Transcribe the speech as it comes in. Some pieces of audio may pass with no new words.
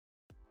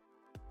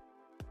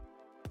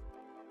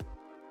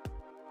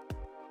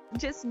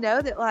just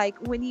know that like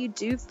when you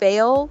do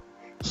fail,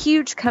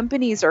 huge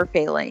companies are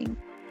failing.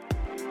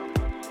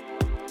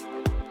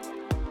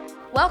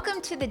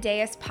 Welcome to the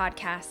Deus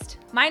Podcast.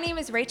 My name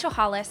is Rachel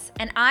Hollis,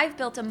 and I've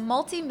built a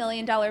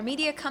multi-million-dollar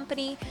media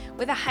company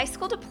with a high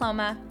school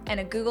diploma and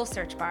a Google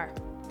search bar.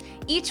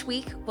 Each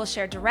week, we'll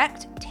share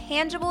direct,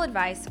 tangible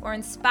advice or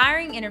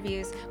inspiring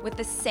interviews with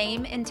the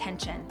same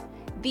intention.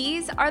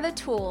 These are the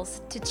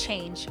tools to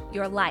change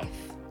your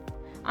life.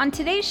 On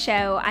today's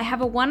show, I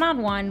have a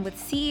one-on-one with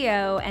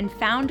CEO and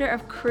founder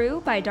of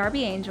Crew by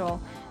Darby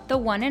Angel, the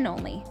one and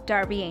only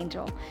Darby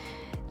Angel.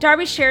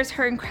 Darby shares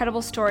her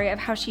incredible story of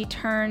how she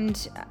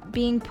turned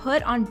being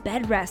put on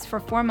bed rest for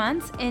 4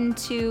 months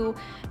into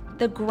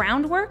the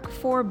groundwork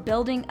for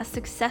building a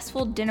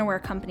successful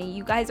dinnerware company.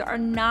 You guys are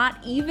not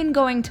even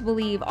going to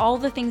believe all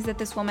the things that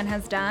this woman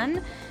has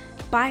done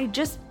by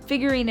just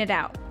figuring it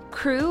out.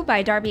 Crew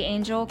by Darby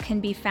Angel can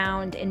be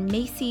found in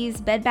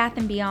Macy's, Bed Bath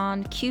 &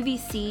 Beyond,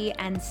 QVC,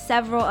 and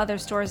several other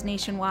stores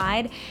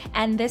nationwide.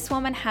 And this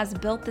woman has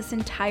built this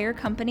entire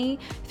company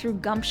through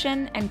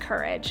gumption and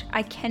courage.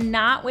 I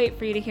cannot wait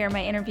for you to hear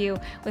my interview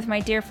with my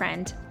dear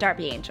friend,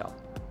 Darby Angel.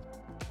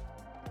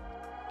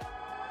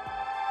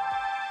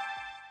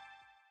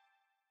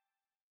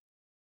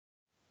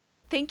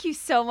 Thank you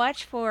so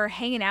much for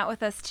hanging out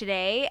with us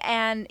today.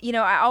 And, you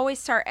know, I always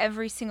start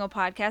every single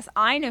podcast.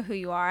 I know who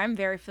you are. I'm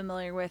very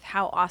familiar with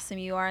how awesome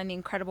you are and the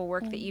incredible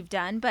work that you've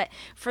done. But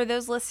for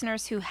those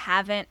listeners who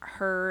haven't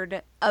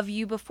heard of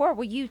you before,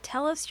 will you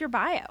tell us your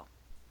bio?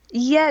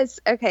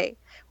 Yes. Okay.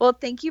 Well,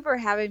 thank you for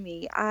having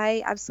me.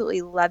 I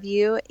absolutely love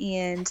you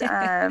and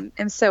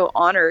am so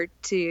honored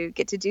to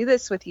get to do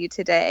this with you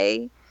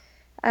today.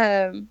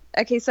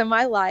 Okay. So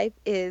my life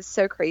is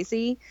so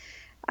crazy.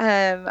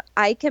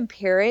 I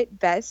compare it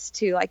best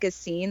to like a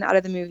scene out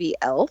of the movie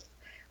Elf,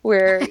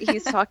 where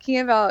he's talking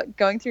about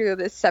going through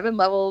the 7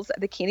 levels of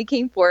the candy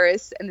cane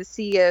forest and the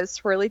CEO's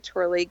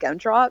twirly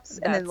gumdrops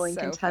and then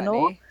Lincoln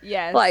Tunnel. Funny.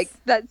 Yes. Like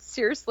that's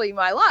seriously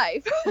my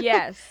life.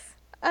 Yes.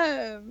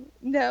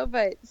 No,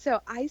 but so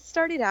I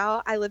started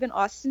out, I live in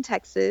Austin,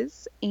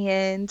 Texas,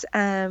 and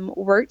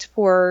worked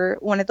for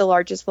one of the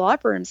largest law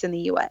firms in the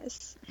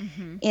U.S.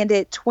 Mm-hmm. And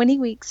at 20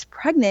 weeks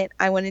pregnant,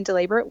 I went into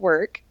labor at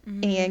work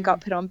and got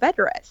put on bed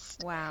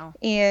rest. Wow.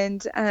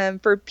 And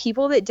for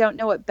people that don't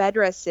know what bed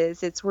rest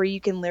is, it's where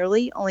you can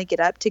literally only get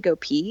up to go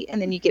pee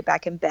and then you get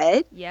back in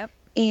bed. Yep.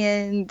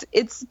 And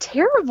it's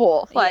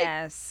terrible. Like,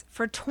 yes.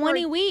 For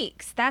 20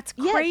 weeks. That's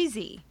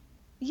crazy.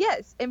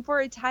 Yes, and for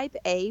a type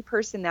A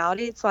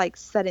personality, it's like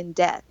sudden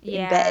death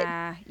in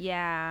bed.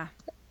 Yeah.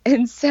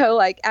 And so,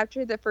 like,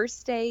 after the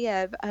first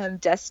day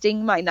of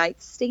dusting my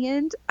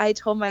nightstand, I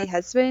told my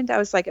husband, I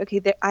was like,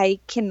 okay,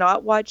 I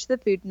cannot watch the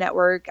Food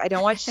Network. I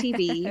don't watch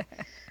TV.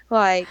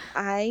 Like,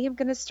 I am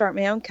going to start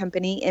my own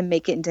company and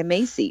make it into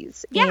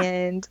Macy's. Yeah.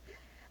 And,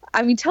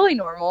 I mean, totally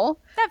normal.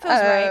 That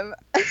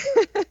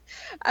feels right.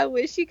 I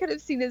wish you could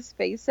have seen his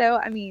face, though.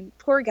 I mean,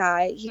 poor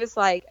guy. He was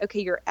like,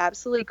 okay, you're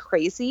absolutely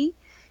crazy.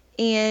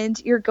 And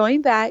you're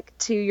going back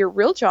to your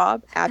real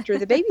job after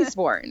the baby's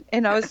born.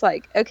 And I was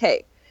like,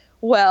 okay,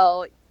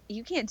 well,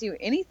 you can't do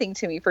anything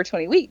to me for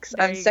 20 weeks.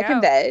 I'm stuck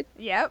in bed.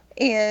 Yep.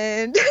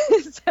 And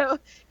so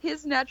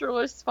his natural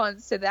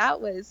response to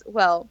that was,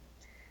 well,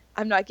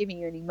 I'm not giving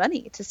you any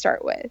money to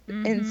start with.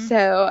 Mm-hmm. And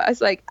so I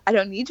was like, I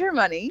don't need your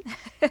money.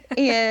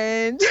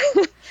 And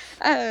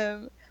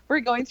we're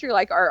going through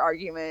like our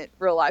argument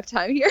real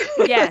lifetime here.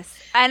 Yes.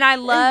 And I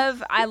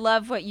love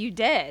what you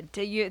did.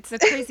 It's the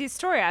craziest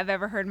story I've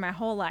ever heard in my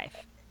whole life.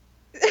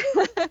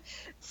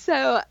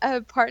 So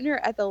a partner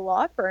at the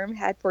law firm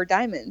had 4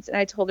 diamonds. And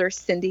I told her,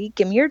 Cindy,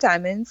 give me your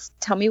diamonds.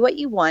 Tell me what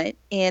you want.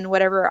 And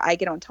whatever I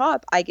get on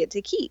top, I get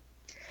to keep.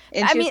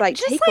 And she was like,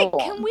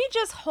 can we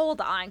just hold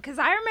on? Because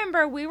I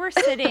remember we were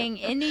sitting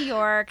in New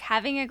York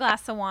having a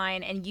glass of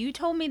wine and you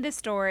told me the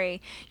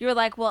story. You were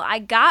like, well, I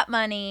got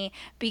money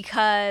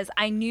because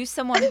I knew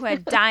someone who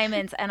had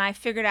diamonds and I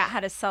figured out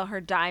how to sell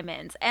her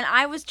diamonds. And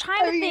I was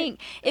trying to think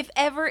if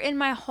ever in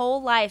my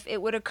whole life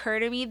it would occur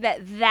to me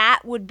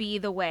that would be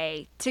the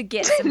way to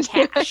get some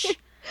cash.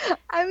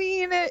 I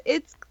mean,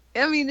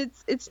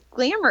 it's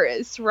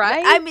glamorous,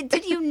 right? I mean,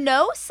 did you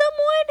know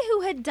someone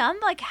who had done,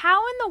 like,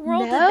 how in the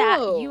world did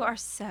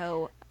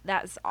that?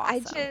 That's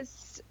awesome.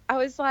 I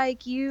was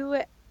like,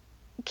 you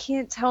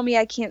can't tell me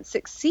I can't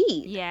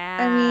succeed. Yeah.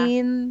 I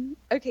mean,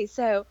 okay,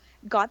 so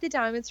got the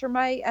diamonds from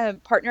my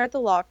partner at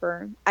the law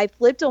firm. I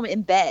flipped them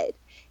in bed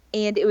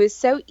and it was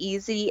so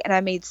easy and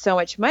I made so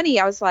much money.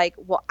 I was like,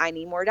 well, I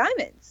need more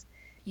diamonds.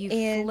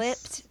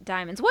 Flipped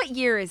diamonds. What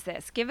year is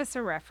this? Give us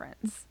a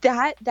reference.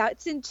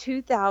 That's in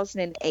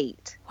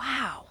 2008.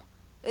 Wow.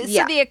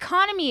 So the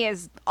economy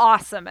is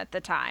awesome at the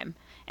time.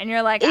 And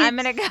you're like, I'm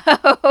going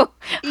to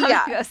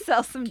go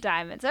sell some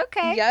diamonds.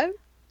 Okay. Yep.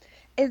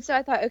 And so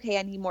I thought, okay,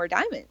 I need more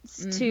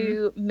diamonds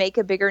to make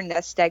a bigger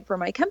nest egg for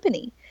my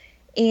company.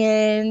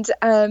 And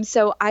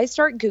so I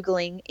start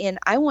Googling and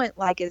I want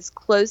like as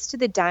close to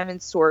the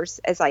diamond source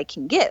as I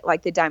can get,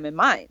 like the diamond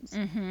mines.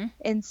 Mm-hmm.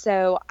 And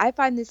so I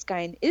find this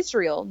guy in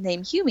Israel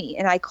named Humi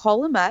and I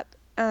call him up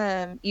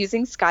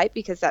using Skype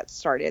because that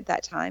started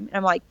that time. And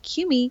I'm like,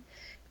 Cumi,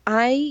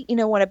 I,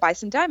 want to buy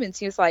some diamonds.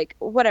 He was like,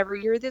 whatever,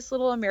 you're this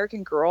little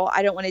American girl.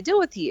 I don't want to deal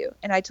with you.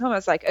 And I told him, I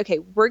was like, okay,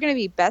 we're going to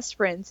be best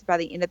friends by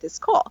the end of this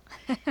call.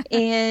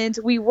 And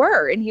we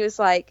were. And he was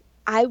like,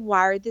 I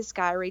wired this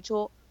guy,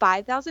 Rachel,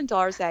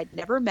 $5,000 that I'd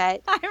never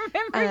met. I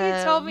remember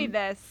you told me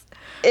this.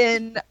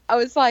 And I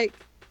was like,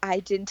 I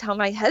didn't tell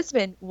my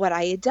husband what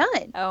I had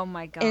done. Oh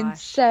my gosh. And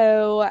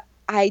so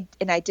I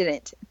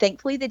didn't.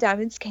 Thankfully, the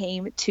diamonds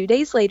came 2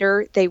 days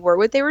later. They were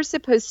what they were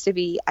supposed to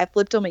be. I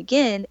flipped them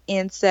again.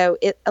 And so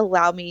it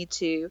allowed me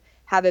to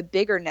have a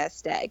bigger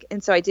nest egg.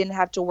 And so I didn't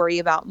have to worry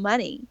about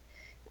money.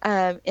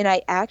 And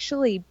I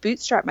actually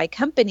bootstrapped my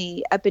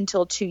company up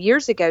until 2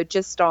 years ago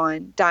just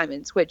on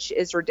diamonds, which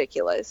is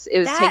ridiculous. It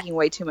was taking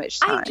way too much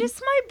time.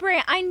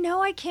 I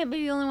know I can't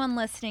be the only one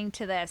listening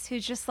to this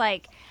who's just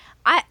like,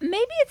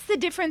 maybe it's the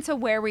difference of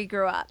where we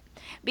grew up.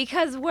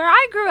 Because where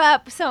I grew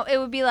up, so it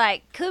would be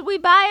like, could we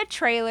buy a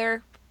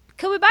trailer?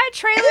 Could we buy a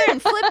trailer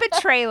and flip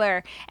a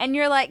trailer? And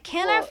you're like,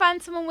 can I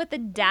find someone with a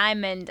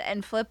diamond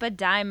and flip a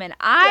diamond?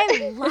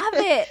 I love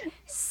it.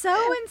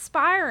 So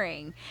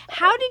inspiring.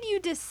 How did you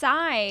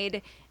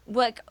decide,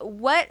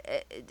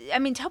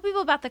 tell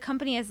people about the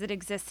company as it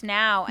exists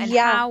now, and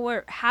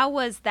how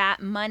was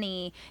that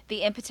money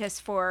the impetus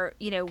for,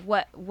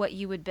 what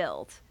you would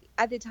build?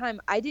 At the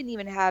time, I didn't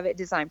even have a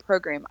design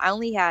program. I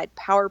only had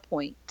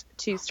PowerPoint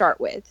to start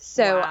with.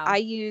 So Wow. I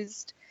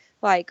used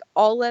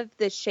all of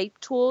the shape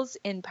tools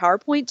in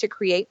PowerPoint to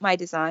create my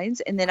designs.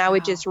 And then I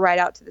would just write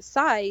out to the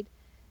side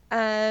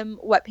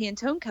what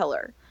Pantone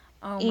color.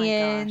 Oh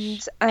my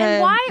gosh.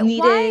 And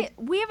why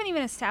we haven't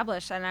even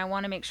established, and I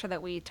want to make sure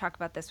that we talk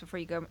about this before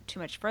you go too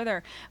much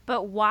further,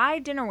 but why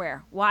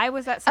dinnerware? Why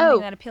was that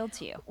something that appealed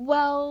to you?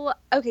 Well,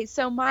 okay,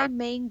 so my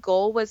main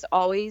goal was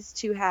always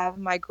to have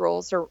my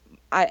girls,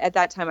 at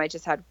that time I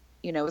just had,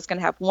 was going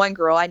to have one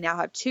girl. I now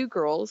have two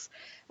girls.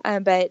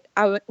 But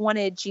I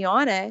wanted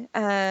Gianna,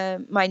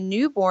 my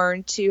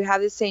newborn, to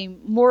have the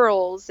same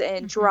morals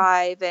and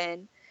drive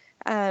and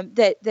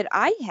that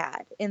I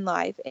had in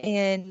life,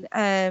 and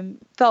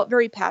felt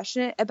very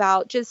passionate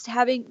about just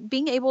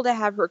being able to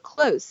have her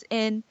close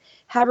and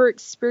have her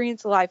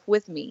experience life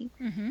with me.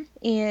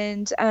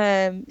 And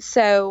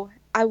so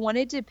I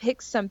wanted to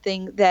pick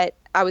something that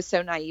I was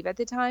so naive at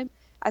the time.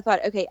 I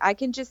thought, okay, I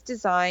can just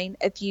design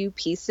a few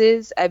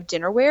pieces of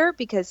dinnerware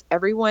because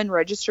everyone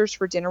registers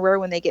for dinnerware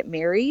when they get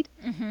married.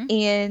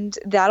 And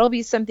that'll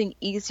be something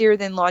easier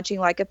than launching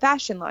like a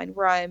fashion line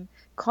where I'm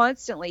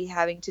constantly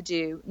having to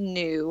do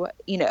new,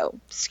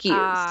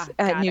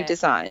 SKUs, new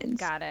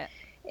designs. Got it.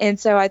 And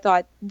so I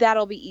thought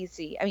that'll be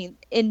easy. I mean,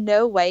 in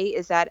no way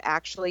is that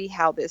actually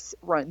how this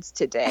runs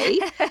today.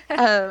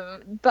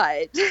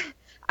 But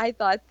I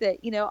thought that,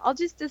 I'll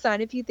just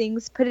design a few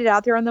things, put it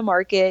out there on the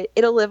market.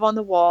 It'll live on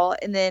the wall.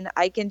 And then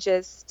I can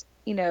just,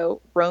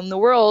 roam the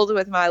world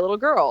with my little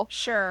girl.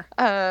 Sure.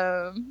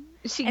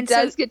 She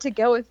does get to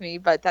go with me,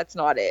 but that's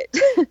not it.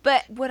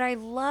 But what I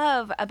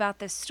love about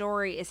this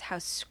story is how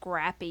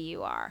scrappy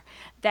you are.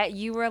 That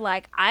you were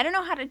like, I don't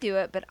know how to do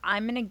it, but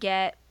I'm going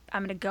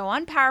to go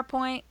on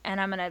PowerPoint and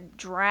I'm going to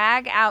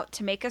drag out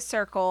to make a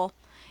circle.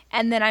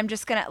 And then I'm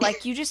just going to,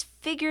 you just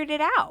figured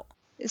it out.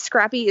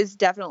 Scrappy is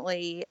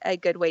definitely a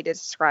good way to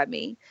describe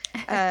me.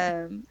 You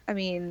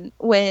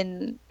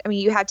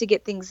have to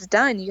get things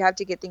done.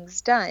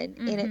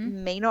 And it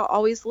may not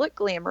always look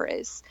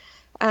glamorous.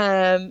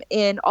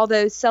 And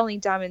although selling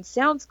diamonds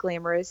sounds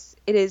glamorous,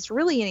 it is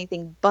really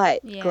anything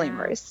but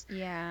glamorous.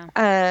 Yeah.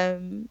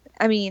 And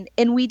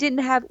we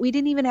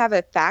didn't even have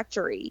a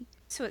factory.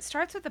 So it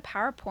starts with a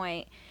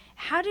PowerPoint.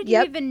 How did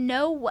you even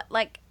know what,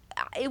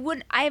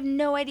 I have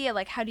no idea,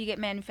 how do you get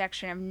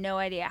manufacturing? I have no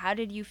idea. How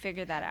did you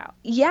figure that out?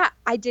 Yeah,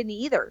 I didn't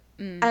either.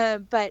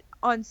 But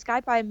on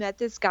Skype, I met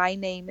this guy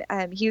named,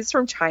 he was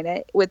from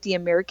China with the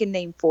American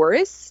name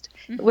Forrest,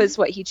 was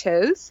what he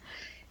chose.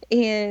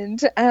 And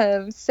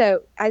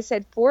so I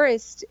said,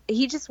 Forrest,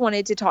 he just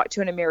wanted to talk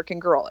to an American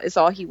girl is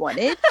all he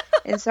wanted.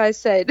 And so I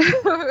said,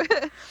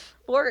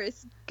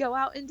 Forrest, go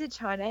out into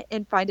China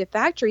and find a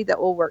factory that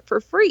will work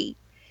for free.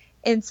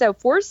 And so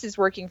Forrest is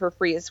working for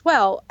free as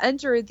well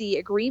under the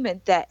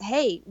agreement that,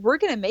 hey, we're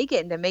going to make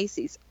it into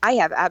Macy's. I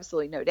have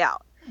absolutely no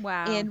doubt.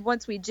 Wow. And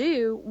once we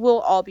do,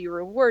 we'll all be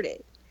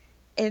rewarded.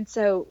 And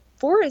so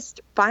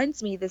Forrest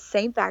finds me the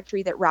same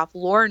factory that Ralph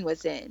Lauren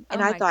was in.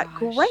 And I thought,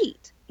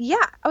 great.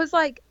 Yeah. I was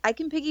like, I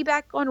can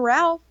piggyback on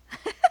Ralph.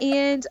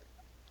 And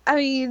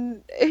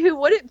who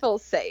wouldn't feel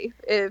safe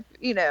if,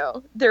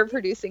 they're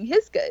producing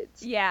his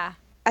goods? Yeah.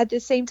 At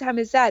the same time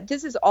as that,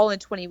 this is all in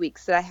 20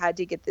 weeks that I had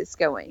to get this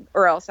going,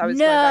 or else I was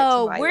going back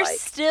to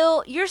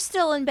my you're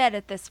still in bed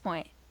at this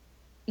point.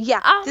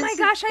 Yeah. Oh my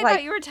gosh, I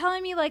thought you were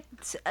telling me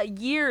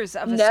years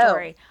of a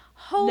story.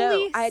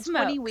 Holy I had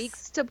smokes. 20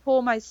 weeks to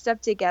pull my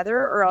stuff together,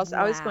 or else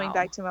I was going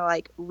back to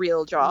my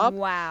real job.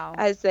 Wow.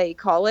 As they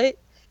call it.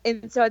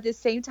 And so at the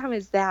same time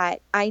as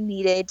that, I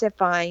needed to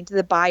find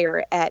the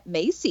buyer at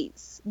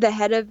Macy's, the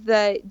head of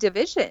the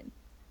division.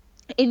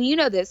 And you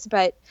know this,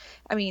 but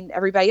I mean,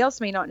 everybody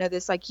else may not know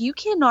this. Like, you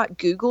cannot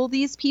Google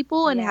these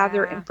people and have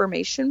their Yeah.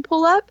 information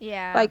pull up.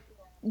 Yeah. Like,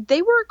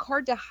 they work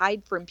hard to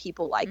hide from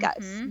people like us.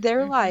 Mm-hmm.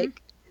 They're Mm-hmm.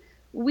 like,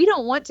 we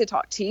don't want to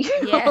talk to you.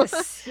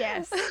 Yes.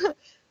 Yes.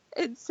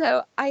 And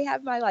so I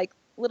have my like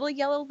little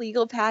yellow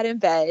legal pad in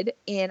bed,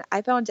 and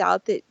I found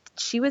out that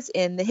she was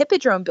in the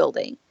Hippodrome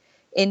building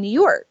in New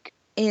York.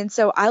 And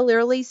so I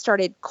literally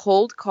started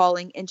cold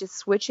calling and just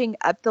switching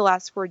up the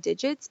last 4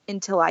 digits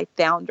until I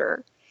found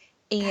her.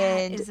 That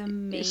And is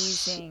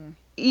amazing.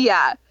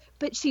 yeah,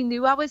 but she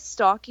knew I was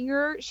stalking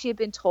her. She had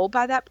been told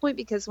by that point,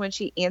 because when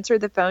she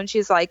answered the phone,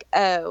 she's like,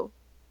 "Oh,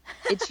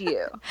 it's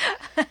you."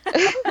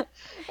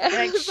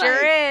 Like,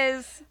 sure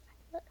is.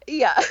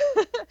 Yeah.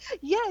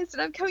 Yes,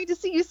 and I'm coming to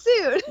see you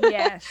soon.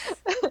 Yes.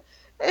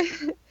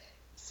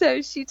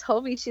 So she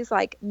told me, she's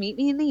like, meet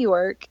me in New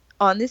York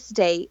on this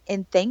date.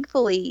 And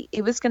thankfully,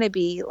 it was going to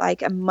be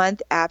like a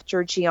month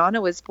after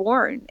Gianna was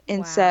born. And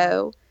Wow.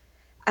 so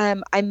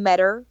I met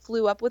her,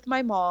 flew up with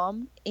my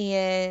mom,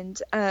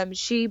 and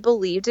she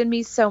believed in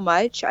me so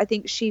much. I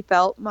think she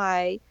felt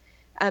my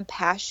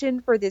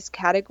passion for this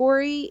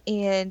category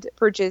and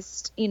for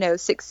just,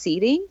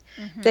 succeeding,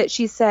 that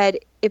she said,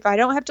 if I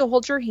don't have to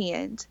hold your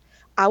hand,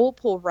 I will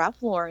pull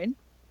Ralph Lauren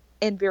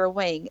and Vera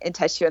Wang and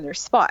touch you on their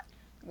spot.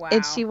 Wow.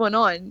 And she went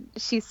on,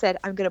 she said,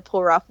 I'm going to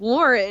pull Ralph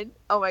Lauren.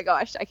 Oh my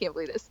gosh, I can't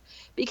believe this.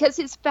 Because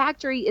his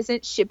factory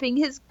isn't shipping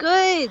his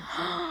goods.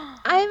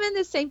 I'm in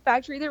the same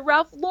factory that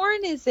Ralph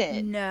Lauren is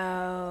in.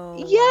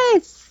 No.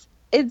 Yes.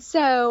 And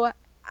so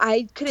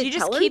I couldn't you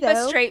just tell her, keep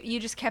though. You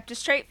just kept a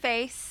straight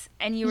face,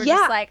 and you were Yeah.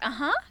 just like,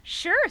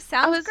 sure,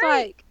 sounds I was great.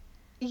 like,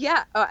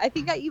 yeah. I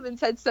think I even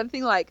said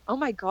something like, oh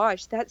my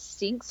gosh, that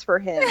stinks for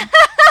him.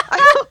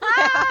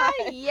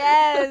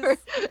 Yes.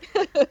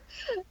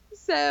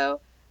 So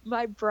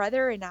my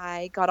brother and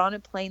I got on a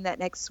plane that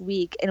next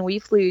week, and we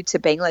flew to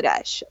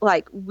Bangladesh.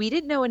 Like, we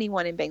didn't know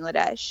anyone in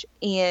Bangladesh.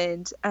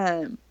 And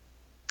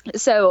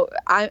so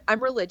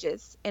I'm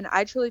religious, and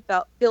I truly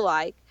feel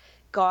like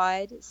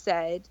God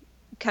said,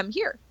 come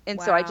here.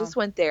 And so I Wow. just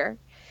went there.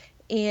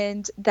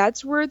 And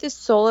that's where the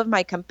soul of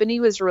my company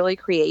was really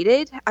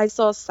created. I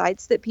saw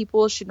sites that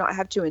people should not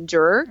have to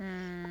endure.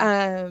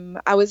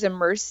 I was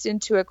immersed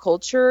into a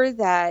culture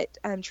that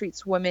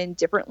treats women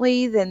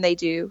differently than they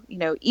do.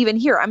 Even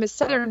here, I'm a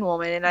Southern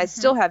woman, and I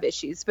still have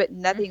issues, but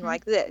nothing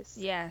like this.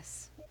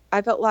 Yes.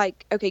 I felt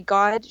like, okay,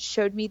 God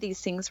showed me these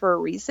things for a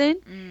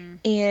reason.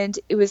 And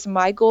it was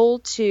my goal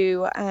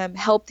to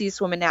help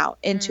these women out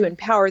and to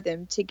empower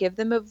them, to give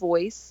them a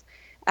voice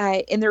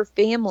in their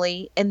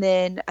family. And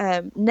then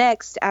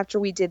next, after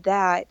we did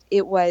that,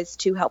 it was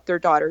to help their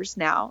daughters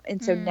now.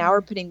 And so now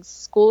we're putting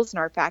schools in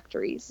our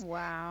factories.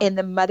 Wow. And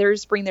the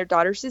mothers bring their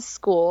daughters to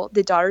school.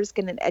 The daughters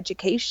get an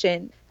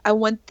education. I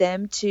want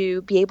them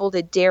to be able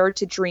to dare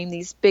to dream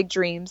these big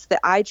dreams that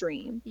I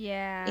dream.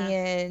 Yeah.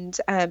 And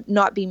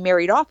not be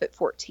married off at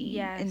 14.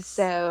 Yes. And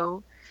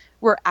so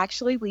we're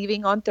actually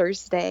leaving on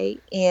Thursday,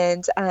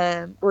 and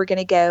we're going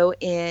to go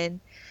and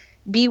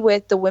be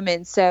with the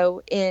women.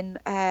 So in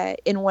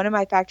one of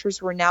my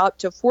factories, we're now up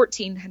to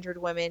 1,400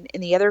 women.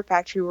 In the other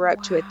factory, we're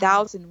up to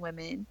 1,000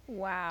 women.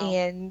 Wow.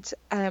 And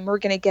we're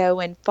going to go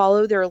and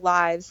follow their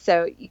lives.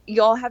 So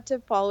y'all have to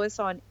follow us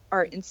on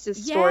our Insta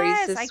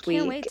stories this week. I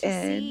can't wait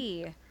to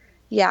see.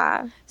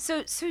 Yeah.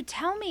 So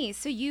tell me,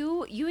 so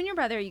you and your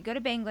brother, you go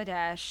to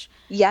Bangladesh.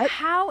 Yep.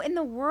 How in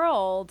the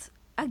world,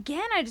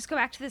 again, I just go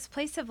back to this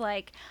place of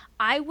like,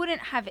 I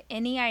wouldn't have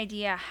any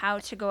idea how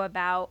to go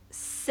about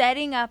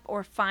setting up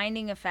or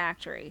finding a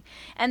factory.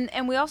 And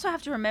we also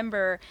have to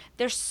remember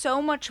there's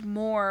so much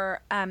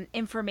more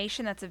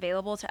information that's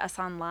available to us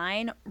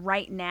online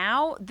right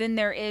now than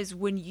there is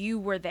when you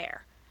were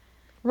there.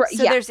 Right,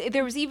 So yeah.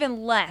 there was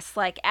even less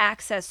like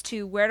access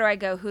to where do I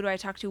go, who do I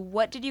talk to,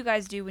 what did you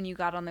guys do when you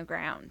got on the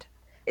ground?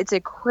 It's a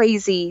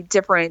crazy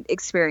different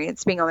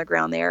experience being on the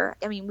ground there.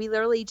 I mean, we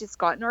literally just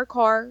got in our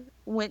car,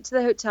 went to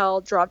the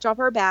hotel, dropped off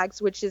our bags,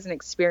 which is an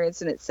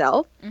experience in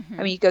itself.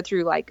 I mean, you go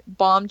through like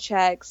bomb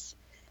checks.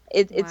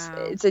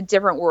 It's a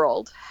different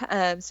world.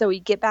 So we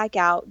get back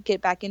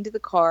into the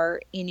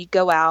car, and you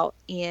go out,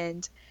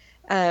 and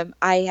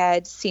I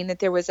had seen that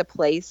there was a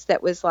place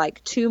that was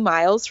like 2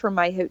 miles from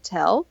my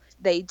hotel.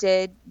 They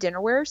did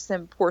dinnerware,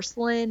 some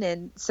porcelain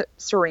and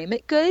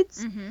ceramic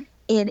goods.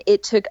 And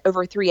it took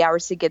over 3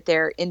 hours to get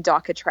there in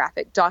Dhaka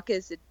traffic. Dhaka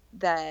is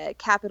the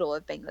capital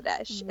of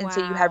Bangladesh. And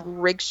so you have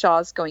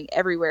rickshaws going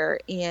everywhere.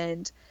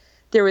 And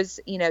there was,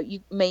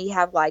 you may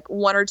have like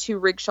 1 or 2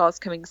 rickshaws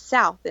coming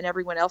south, and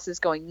everyone else is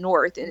going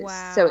north. And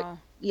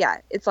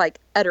it's like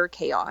utter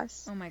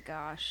chaos. Oh my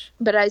gosh.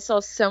 But I saw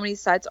so many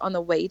sites on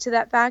the way to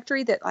that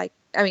factory that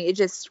it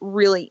just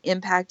really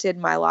impacted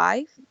my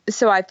life.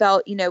 So I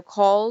felt,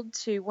 called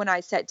to, when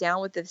I sat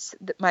down with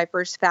my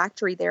first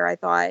factory there, I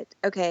thought,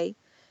 okay,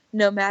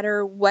 no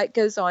matter what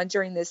goes on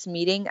during this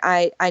meeting,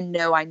 I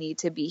know I need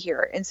to be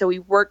here. And so we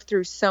worked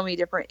through so many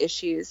different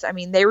issues. I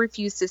mean, they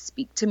refused to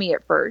speak to me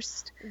at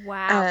first.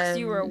 Wow. Because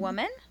you were a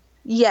woman?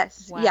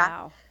 Yes. Wow.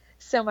 Yeah.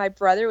 so my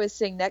brother was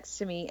sitting next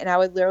to me, and I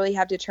would literally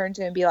have to turn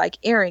to him and be like,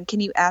 Aaron,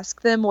 can you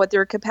ask them what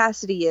their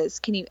capacity is?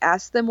 Can you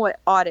ask them what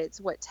audits,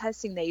 what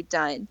testing they've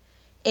done?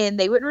 And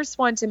they wouldn't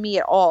respond to me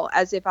at all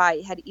as if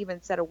I had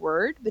even said a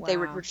word, but they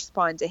would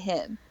respond to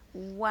him.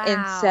 Wow.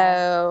 And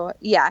so,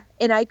 yeah.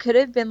 And I could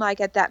have been like,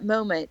 at that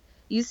moment,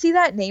 you see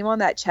that name on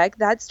that check?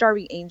 That's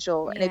Darby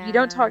Angel. And if you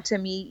don't talk to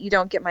me, you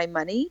don't get my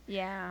money.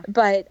 Yeah.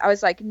 But I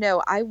was like,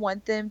 no, I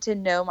want them to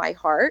know my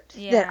heart,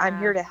 that I'm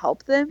here to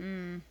help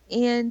them.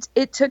 And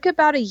it took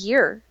about a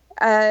year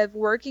of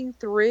working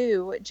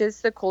through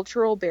just the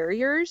cultural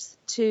barriers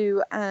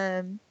to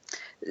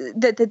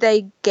that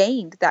they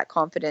gained that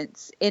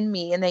confidence in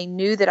me, and they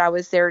knew that I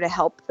was there to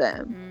help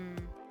them.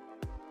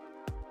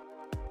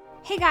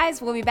 Hey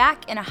guys, we'll be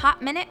back in a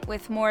hot minute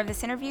with more of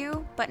this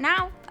interview, but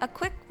now a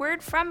quick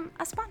word from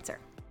a sponsor.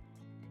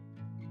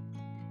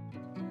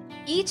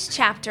 Each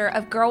chapter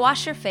of Girl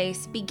Wash Your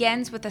Face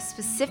begins with a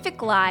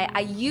specific lie I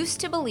used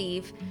to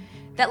believe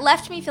that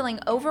left me feeling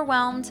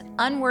overwhelmed,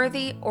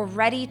 unworthy, or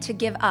ready to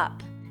give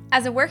up.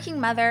 As a working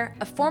mother,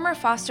 a former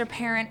foster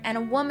parent, and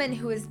a woman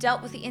who has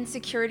dealt with the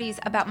insecurities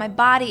about my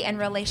body and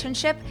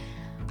relationship,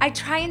 I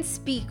try and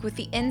speak with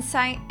the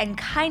insight and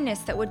kindness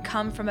that would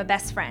come from a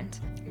best friend.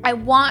 I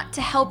want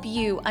to help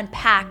you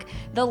unpack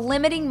the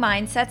limiting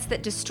mindsets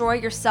that destroy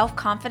your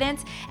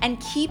self-confidence and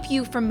keep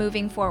you from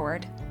moving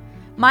forward.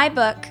 My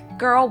book,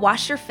 Girl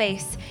Wash Your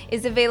Face,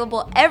 is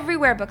available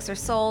everywhere books are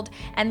sold,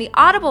 and the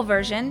Audible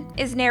version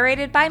is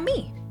narrated by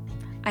me.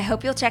 I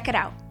hope you'll check it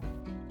out.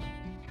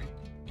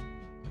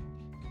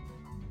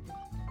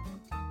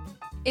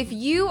 If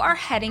you are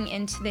heading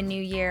into the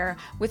new year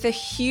with a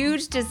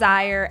huge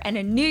desire and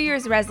a New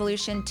Year's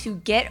resolution to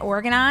get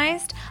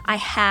organized, I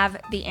have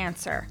the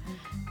answer.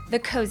 The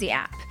Cozy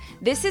app.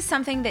 This is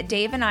something that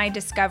Dave and I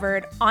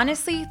discovered,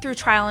 honestly, through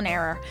trial and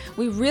error.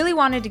 We really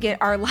wanted to get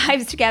our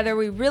lives together.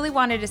 We really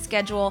wanted a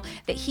schedule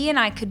that he and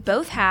I could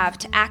both have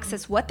to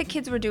access what the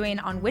kids were doing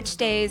on which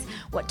days,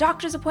 what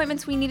doctor's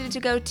appointments we needed to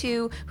go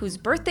to, whose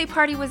birthday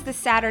party was this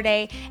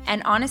Saturday.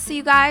 And honestly,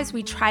 you guys,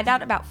 we tried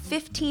out about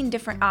 15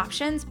 different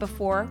options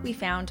before we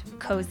found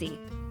Cozy.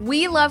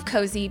 We love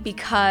Cozy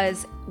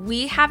because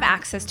we have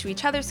access to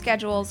each other's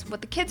schedules,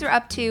 what the kids are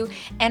up to,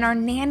 and our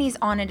nanny's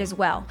on it as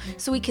well.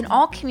 So we can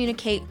all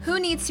communicate who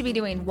needs to be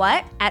doing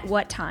what at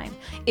what time.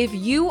 If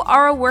you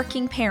are a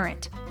working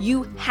parent,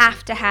 you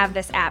have to have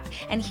this app.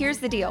 And here's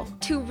the deal,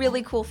 2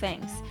 really cool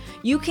things.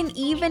 You can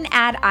even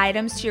add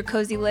items to your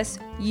Cozy list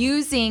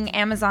using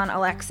Amazon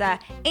Alexa,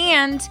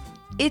 and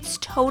it's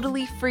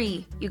totally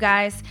free, you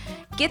guys.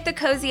 Get the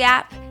Cozy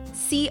app,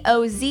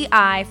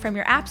 COZI, from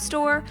your app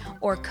store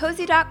or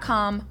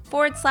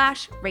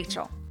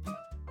cozy.com/Rachel.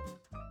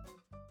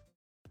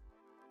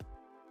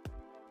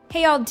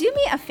 Hey y'all, do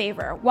me a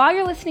favor. While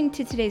you're listening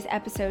to today's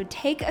episode,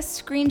 take a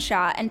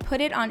screenshot and put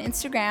it on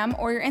Instagram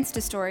or your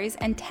Insta stories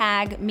and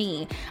tag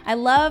me. I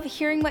love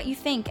hearing what you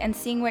think and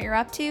seeing what you're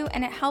up to,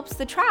 and it helps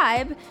the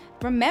tribe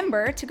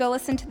remember to go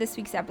listen to this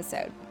week's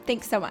episode.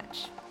 Thanks so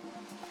much.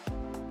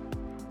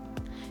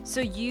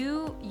 So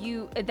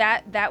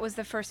that was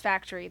the first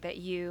factory that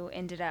you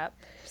ended up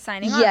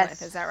signing on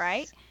with, is that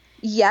right?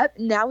 Yep.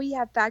 Now we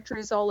have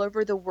factories all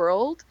over the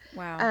world.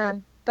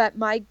 Wow. But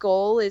my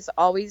goal is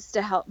always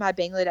to help my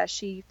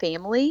Bangladeshi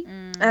family.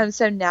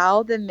 So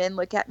now the men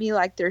look at me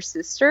like their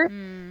sister,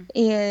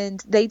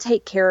 and they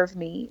take care of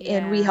me,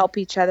 and we help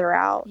each other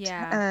out.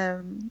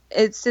 Yeah.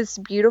 It's this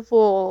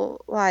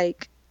beautiful,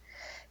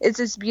 it's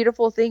this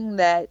beautiful thing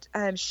that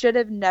should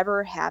have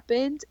never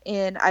happened,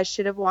 and I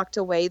should have walked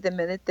away the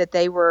minute that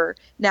they were.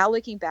 Now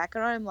looking back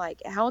on it, I'm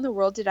like, how in the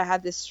world did I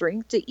have the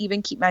strength to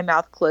even keep my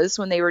mouth closed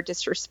when they were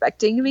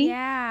disrespecting me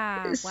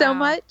so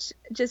much,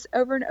 just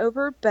over and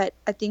over? But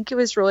I think it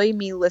was really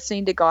me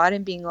listening to God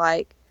and being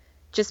like,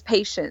 just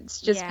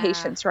patience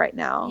right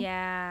now.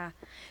 Yeah.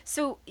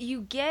 So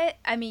you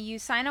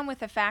sign on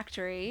with a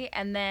factory,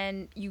 and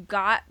then you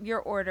got your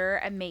order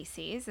at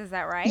Macy's. Is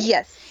that right?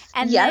 Yes.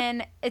 And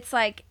then it's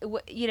like,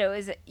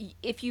 is it,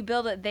 if you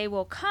build it, they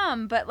will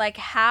come. But like,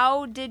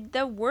 how did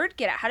the word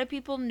get out? How did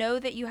people know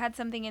that you had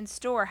something in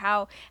store?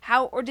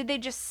 Or did they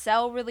just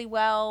sell really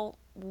well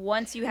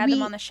once you had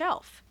them on the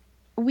shelf?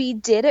 We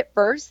did at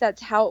first. That's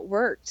how it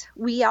worked.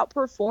 We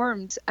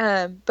outperformed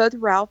both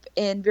Ralph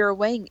and Vera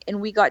Wang, and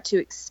we got to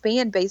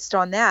expand based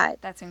on that.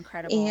 That's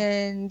incredible.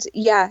 And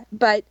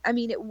but I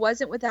mean, it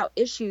wasn't without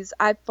issues.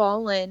 I've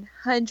fallen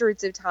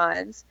hundreds of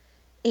times,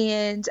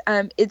 and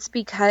it's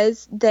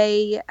because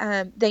they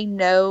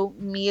know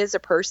me as a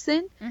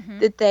person,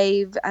 that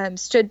they've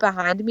stood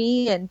behind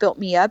me and built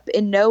me up.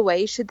 In no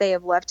way should they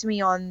have left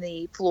me on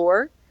the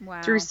floor.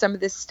 Wow. Through some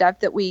of this stuff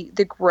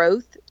the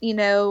growth,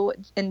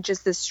 and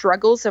just the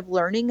struggles of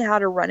learning how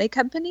to run a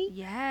company.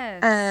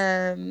 Yes.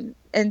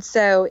 And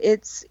so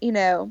it's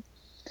a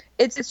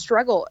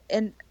struggle.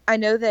 And I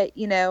know that,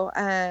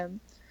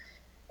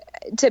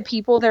 to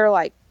people that are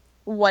like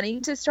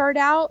wanting to start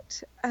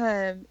out,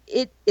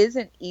 it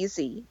isn't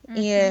easy.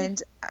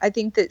 And I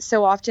think that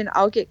so often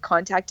I'll get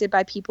contacted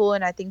by people,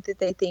 and I think that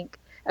they think,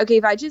 okay,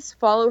 if I just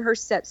follow her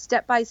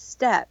step by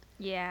step,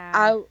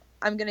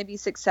 I'm going to be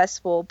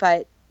successful,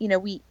 but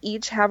we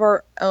each have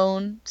our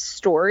own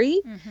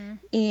story.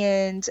 Mm-hmm.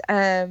 And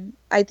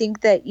I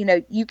think that,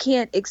 you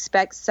can't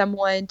expect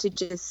someone to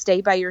just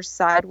stay by your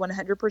side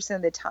 100%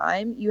 of the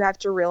time. You have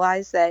to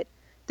realize that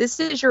this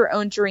is your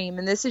own dream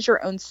and this is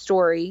your own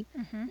story.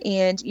 Mm-hmm.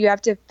 And you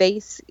have to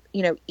face,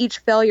 each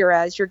failure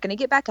as you're going to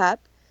get back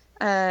up,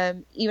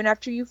 even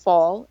after you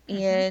fall,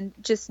 Mm-hmm. and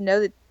just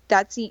know that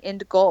that's the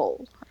end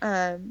goal.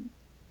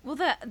 Well,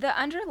 the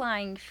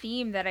underlying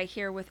theme that I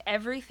hear with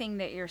everything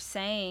that you're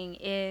saying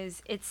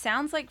is it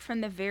sounds like from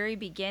the very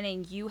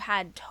beginning you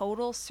had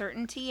total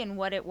certainty in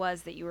what it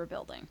was that you were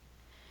building.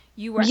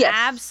 You were Yes.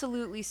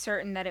 absolutely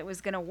certain that it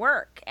was going to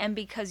work. And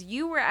because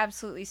you were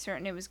absolutely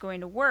certain it was going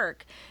to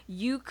work,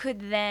 you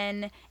could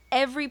then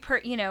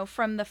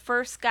from the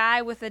first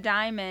guy with the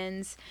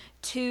diamonds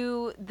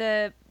to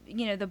the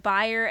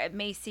buyer at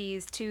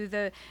Macy's to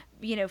the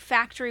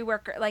factory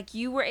worker, like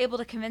you were able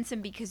to convince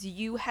him because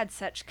you had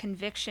such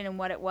conviction in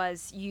what it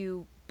was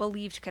you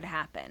believed could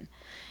happen.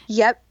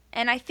 Yep.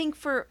 And I think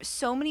for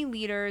so many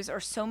leaders or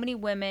so many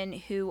women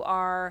who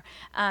are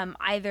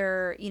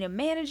either,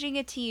 managing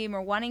a team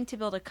or wanting to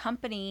build a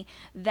company,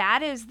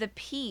 that is the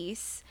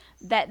piece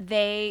that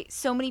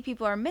so many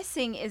people are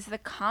missing, is the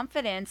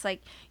confidence.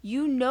 Like,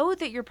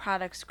 that your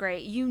product's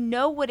great. You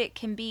know what it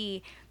can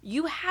be.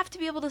 You have to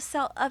be able to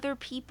sell other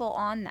people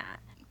on that.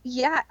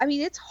 Yeah, I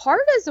mean, it's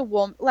hard as a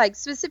woman, like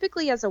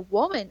specifically as a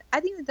woman. I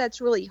think that that's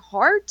really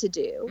hard to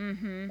do,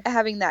 Mm-hmm.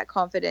 having that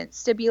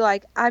confidence to be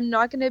like, I'm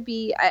not going to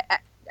be,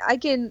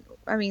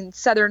 I mean,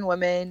 Southern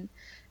women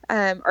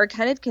are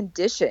kind of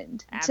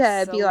conditioned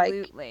to be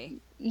like,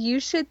 you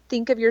should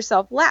think of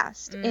yourself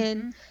last. Mm-hmm.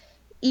 And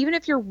even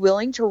if you're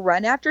willing to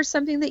run after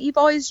something that you've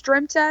always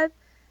dreamt of,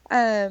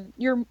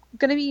 you're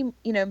going to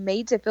be,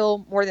 made to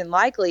feel more than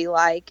likely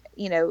like,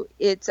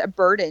 it's a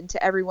burden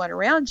to everyone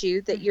around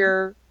you that Mm-hmm.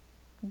 you're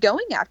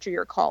going after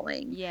your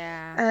calling.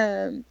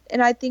 Yeah.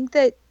 And I think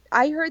that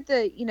I heard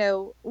that,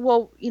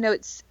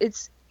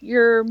 it's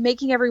you're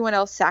making everyone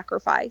else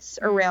sacrifice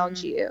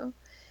around you.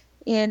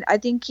 And I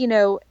think,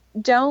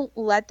 don't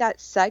let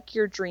that suck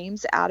your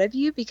dreams out of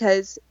you,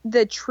 because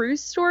the true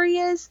story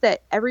is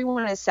that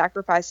everyone is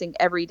sacrificing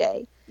every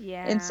day.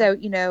 Yeah. And so,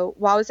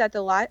 while I was at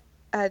the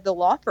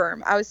law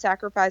firm, I was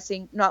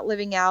sacrificing not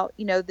living out,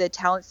 the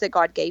talents that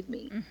God gave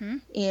me. Mm-hmm.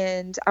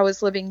 And I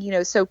was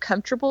living, so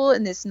comfortable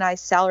in this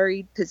nice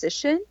salaried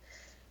position.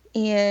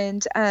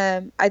 And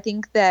I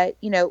think that,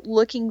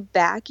 looking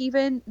back,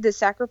 even the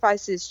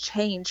sacrifices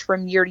change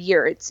from year to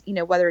year. It's,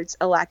 whether it's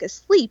a lack of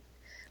sleep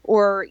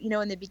or,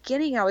 in the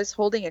beginning, I was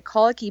holding a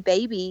colicky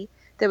baby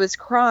that was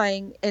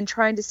crying and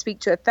trying to speak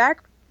to a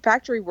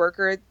factory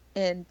worker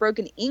in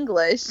broken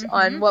English Mm-hmm.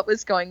 on what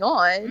was going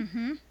on.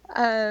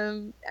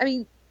 Mm-hmm. I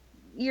mean,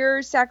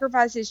 your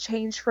sacrifices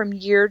change from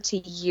year to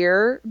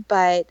year,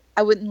 but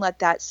I wouldn't let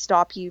that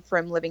stop you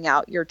from living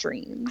out your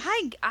dreams.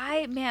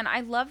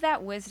 I love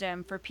that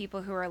wisdom for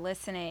people who are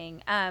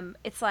listening.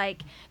 It's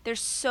like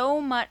there's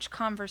so much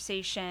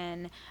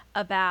conversation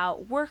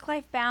about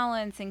work-life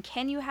balance and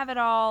can you have it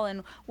all,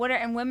 and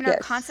women are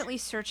constantly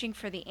searching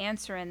for the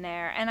answer in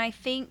there. And I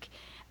think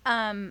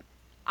I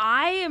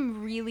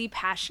am really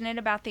passionate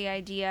about the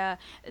idea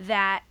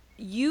that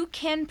you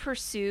can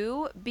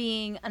pursue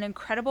being an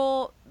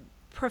incredible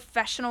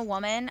professional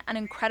woman, an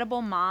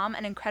incredible mom,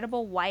 an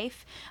incredible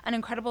wife, an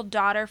incredible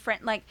daughter,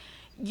 friend. Like,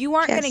 you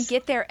aren't going to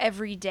get there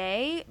every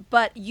day,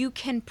 but you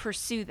can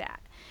pursue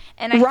that.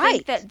 And I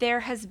think that there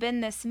has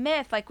been this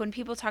myth, like when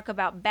people talk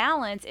about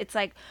balance, it's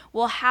like,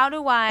 well, how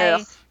do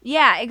I,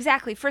 yeah,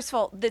 exactly. First of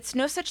all, there's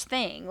no such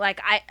thing.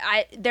 Like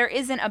there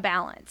isn't a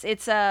balance.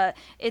 It's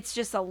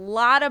just a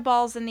lot of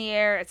balls in the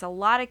air. It's a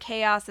lot of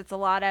chaos. It's a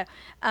lot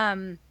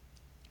of,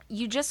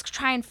 you just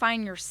try and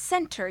find your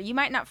center. You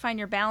might not find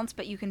your balance,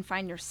 but you can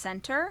find your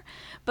center.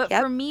 But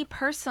for me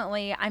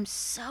personally, I'm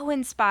so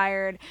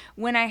inspired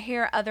when I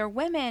hear other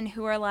women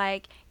who are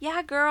like,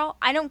 yeah, girl,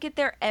 I don't get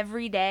there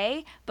every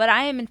day, but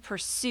I am in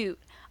pursuit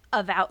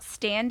of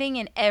outstanding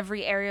in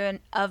every area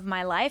of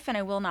my life, and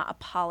I will not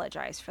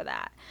apologize for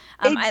that.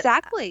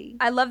 Exactly.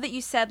 I love that you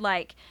said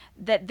like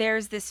that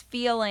there's this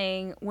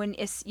feeling when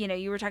it's,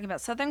 you were talking about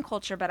Southern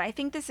culture, but I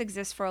think this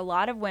exists for a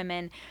lot of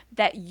women,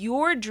 that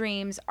your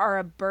dreams are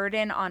a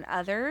burden on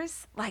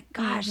others. Like,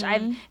 gosh,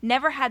 I've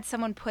never had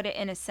someone put it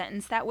in a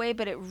sentence that way,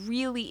 but it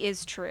really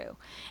is true.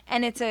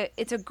 And it's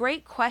a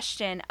great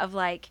question of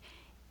like,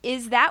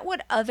 is that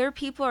what other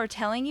people are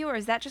telling you, or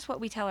is that just what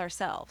we tell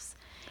ourselves?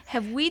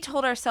 Have we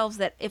told ourselves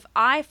that if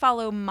I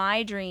follow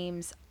my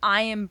dreams,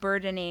 I am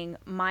burdening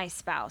my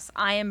spouse,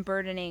 I am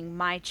burdening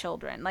my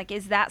children? Like,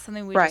 is that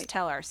something we just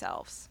tell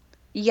ourselves?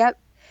 Yep.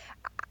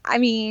 I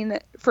mean,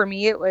 for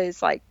me, it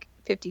was like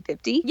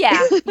 50-50.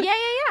 Yeah.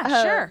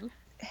 Sure.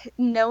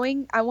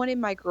 Knowing I wanted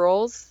my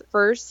girls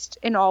first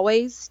and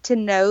always to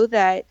know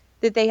that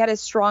they had a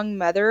strong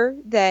mother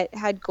that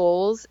had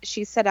goals.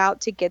 She set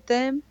out to get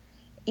them.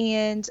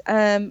 And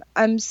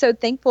I'm so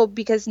thankful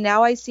because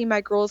now I see my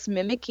girls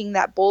mimicking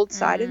that bold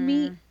side of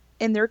me.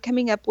 and they're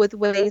coming up with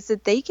ways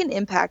that they can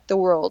impact the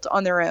world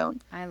on their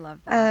own. I love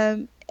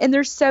that. And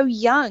they're so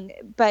young,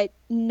 but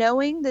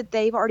knowing that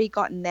they've already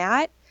gotten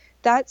that,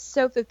 that's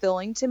so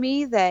fulfilling to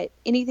me that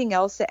anything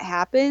else that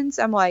happens,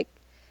 I'm like,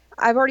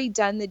 I've already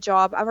done the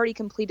job. I've already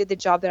completed the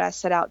job that I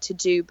set out to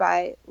do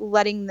by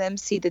letting them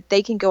see that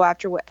they can go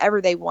after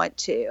whatever they want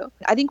to.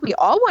 I think we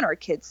all want our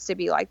kids to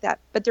be like that,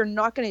 but they're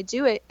not going to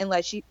do it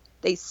unless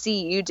they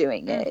see you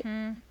doing it.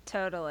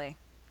 Totally.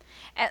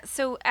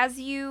 So as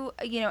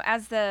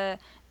as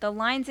the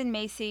lines in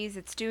Macy's,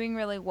 it's doing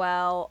really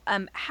well.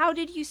 How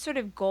did you sort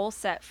of goal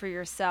set for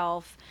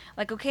yourself?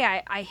 Like,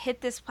 okay, I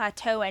hit this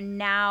plateau, and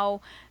now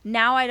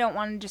I don't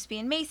want to just be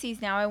in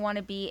Macy's. Now I want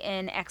to be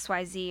in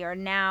XYZ. Or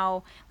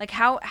now, like,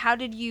 how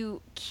did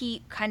you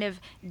keep kind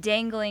of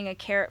dangling a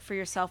carrot for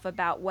yourself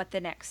about what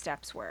the next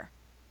steps were?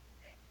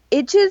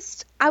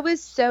 I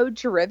was so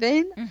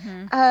driven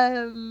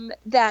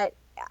that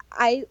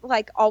I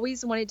like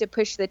always wanted to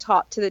push the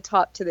top to the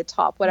top to the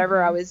top,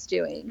 whatever I was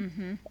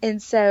doing.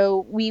 And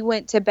so we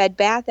went to Bed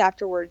Bath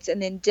afterwards, and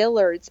then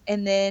Dillard's.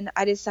 And then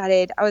I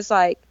decided, I was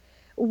like,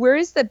 where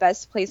is the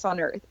best place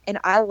on earth? And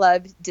I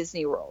loved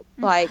Disney World.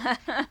 Like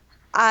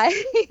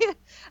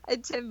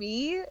to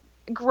me,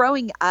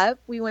 growing up,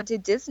 we went to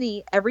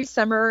Disney every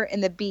summer,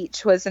 and the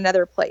beach was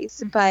another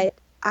place. But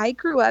I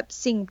grew up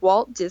seeing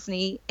Walt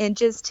Disney and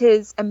just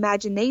his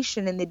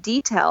imagination and the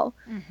detail.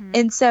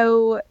 And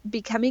so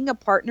becoming a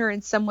partner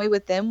in some way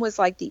with them was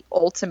like the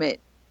ultimate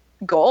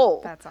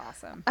goal. That's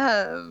awesome.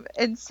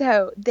 And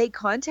so they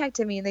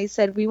contacted me and they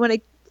said, we want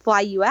to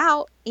fly you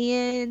out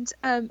and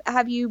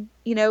have you,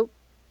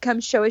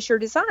 come show us your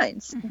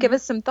designs, give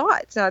us some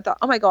thoughts. And I thought,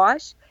 oh my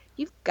gosh,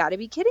 you've got to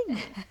be kidding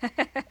me.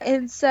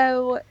 And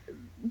so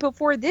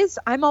before this,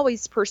 I'm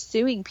always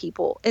pursuing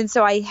people. And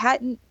so I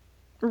hadn't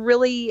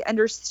really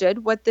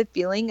understood what the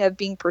feeling of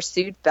being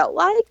pursued felt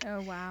like.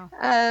 Oh, wow.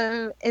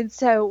 And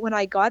so when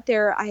I got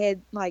there, I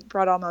had like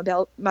brought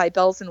all my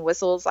bells and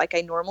whistles like I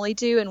normally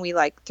do. And we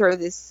like throw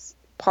this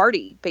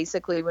party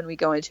basically when we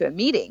go into a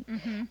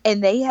meeting.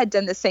 And they had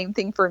done the same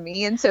thing for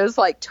me. And so it was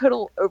like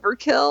total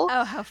overkill.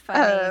 Oh, how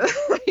funny.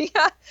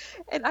 Yeah.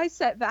 And I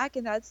sat back,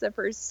 and that's the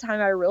first time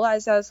I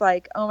realized, I was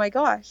like, oh my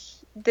gosh,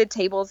 the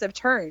tables have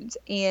turned.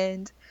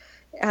 And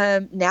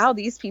now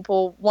these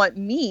people want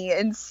me,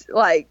 and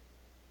like,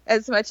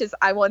 as much as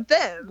I want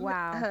them.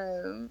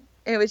 Wow.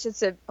 It was just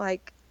the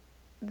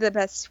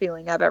best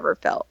feeling I've ever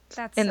felt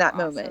in that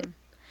moment.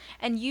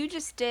 And you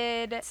just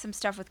did some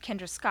stuff with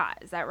Kendra Scott,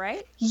 is that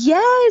right?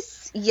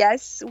 Yes,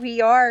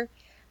 we are.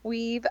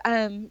 We've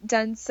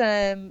done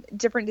some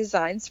different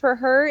designs for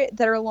her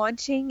that are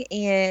launching,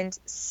 and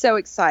so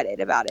excited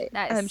about it.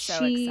 That is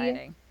so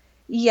exciting.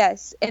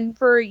 Yes. And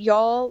for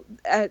y'all,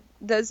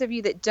 those of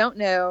you that don't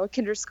know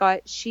Kendra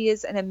Scott, she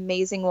is an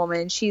amazing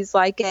woman. She's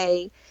like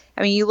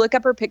you look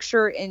up her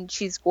picture and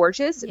she's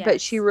gorgeous, but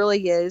she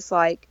really is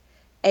like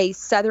a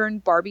Southern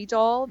Barbie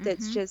doll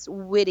that's just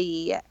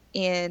witty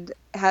and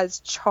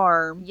has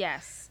charm.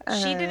 Yes.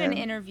 She did an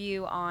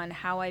interview on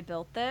How I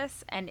Built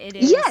This, and it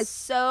is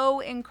so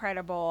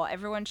incredible.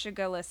 Everyone should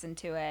go listen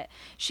to it.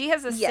 She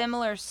has a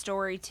similar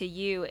story to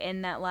you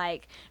in that,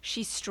 like,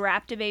 she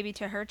strapped a baby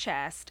to her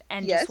chest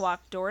and just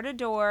walked door to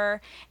door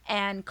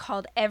and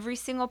called every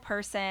single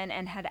person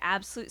and had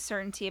absolute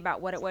certainty about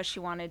what it was she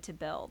wanted to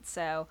build.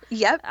 So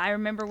I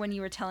remember when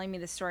you were telling me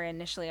the story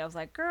initially, I was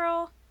like,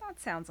 girl,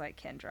 that sounds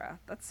like Kendra.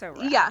 That's so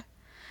rad. Yeah.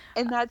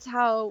 And that's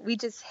how we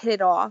just hit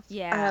it off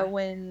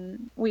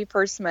when we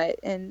first met.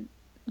 And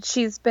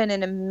she's been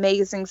an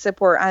amazing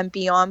support. I'm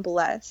beyond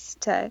blessed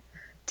to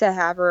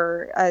have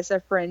her as a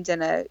friend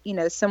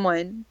and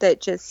someone that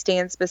just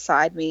stands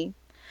beside me.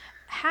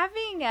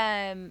 Having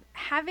a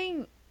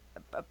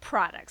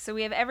product. So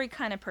we have every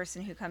kind of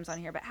person who comes on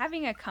here, but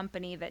having a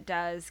company that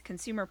does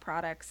consumer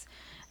products,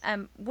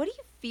 what do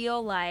you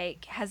feel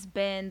like has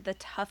been the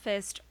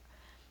toughest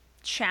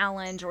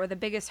challenge or the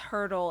biggest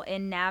hurdle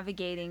in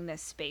navigating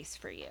this space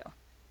for you?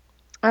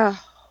 Oh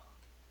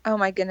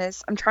my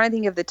goodness. I'm trying to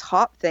think of the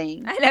top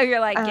thing. I know you're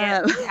like,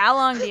 how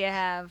long do you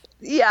have?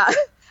 Yeah.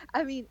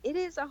 I mean, it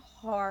is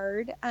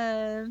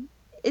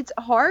it's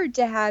hard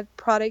to have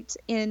product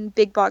in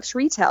big box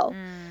retail.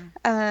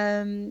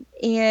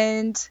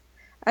 And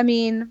I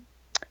mean,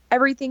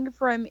 everything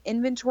from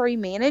inventory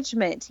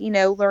management,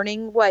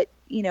 learning what,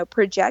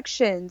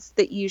 projections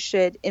that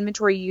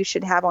inventory you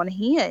should have on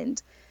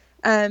hand.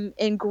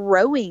 And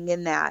growing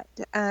in that,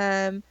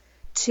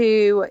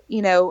 to,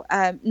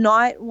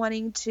 not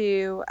wanting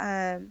to,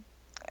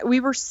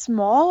 we were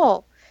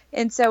small.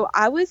 And so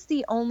I was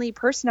the only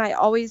person. I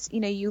always,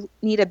 you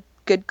need a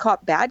good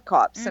cop, bad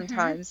cop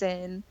sometimes.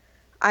 And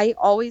I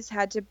always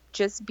had to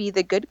just be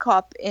the good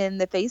cop in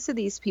the face of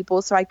these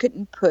people. So I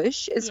couldn't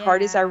push as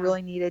hard as I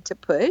really needed to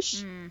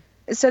push.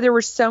 So there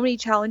were so many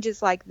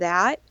challenges like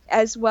that,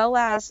 as well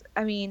as,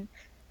 in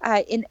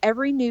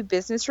every new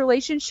business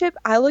relationship,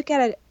 I look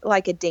at it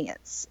like a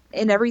dance.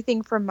 And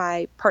everything from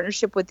my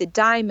partnership with the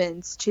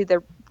Diamonds to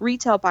the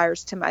retail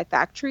buyers to my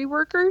factory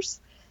workers,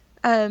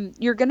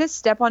 you're going to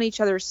step on each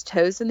other's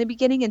toes in the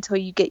beginning until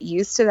you get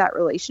used to that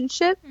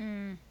relationship.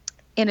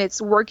 and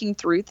it's working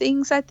through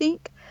things, I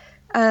think.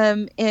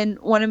 And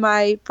one of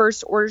my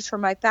first orders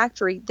from my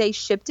factory, they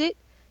shipped it.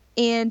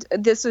 And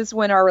this was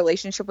when our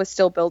relationship was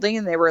still building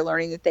and they were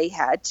learning that they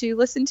had to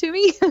listen to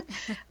me.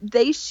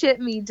 They shipped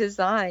me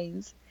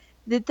designs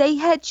that they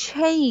had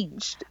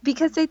changed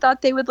because they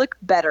thought they would look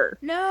better.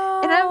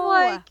 No. And I'm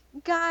like,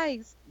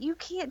 guys, you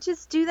can't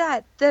just do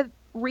that. The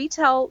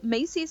retail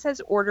Macy's has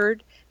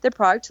ordered the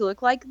product to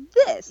look like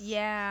this.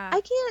 Yeah.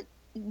 I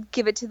can't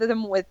give it to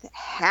them with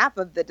half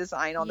of the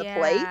design on the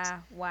plate.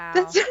 Wow.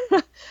 That's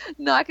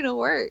not going to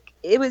work.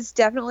 It was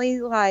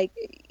definitely like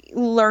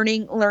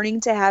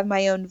learning to have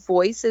my own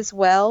voice as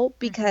well,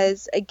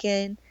 because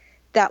again,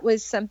 that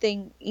was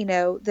something,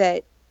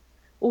 that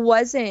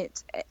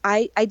wasn't,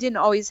 I didn't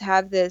always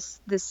have this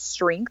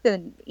strength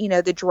and,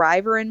 the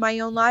driver in my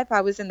own life.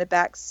 I was in the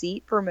back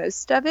seat for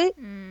most of it.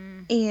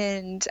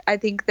 And I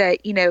think that,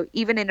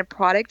 even in a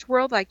product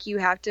world, like, you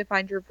have to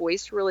find your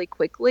voice really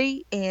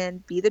quickly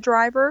and be the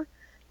driver,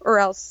 or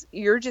else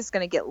you're just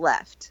going to get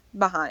left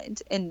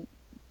behind and,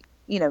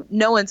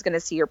 no one's going to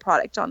see your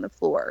product on the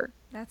floor.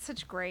 That's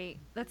such great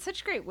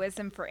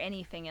wisdom for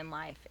anything in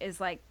life, is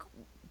like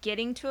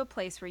getting to a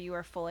place where you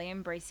are fully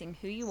embracing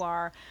who you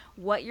are,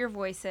 what your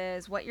voice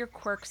is, what your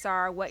quirks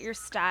are, what your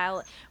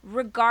style,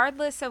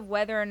 regardless of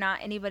whether or not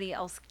anybody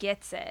else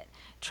gets it.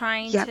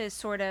 Trying to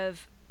sort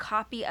of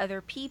copy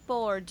other people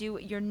or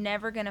you're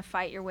never going to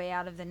fight your way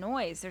out of the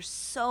noise. There's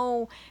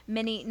so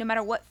many, no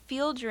matter what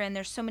field you're in,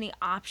 there's so many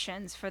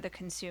options for the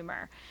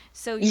consumer.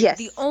 So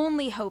the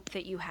only hope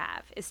that you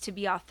have is to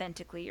be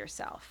authentically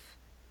yourself.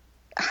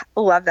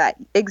 Love that.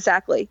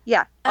 Exactly.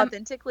 Yeah.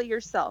 Authentically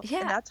yourself.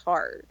 Yeah. And that's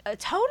hard.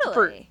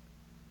 Totally.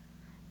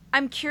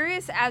 I'm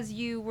curious, as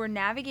you were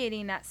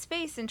navigating that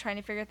space and trying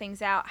to figure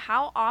things out,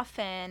 how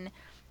often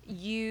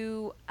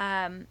you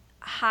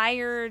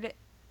hired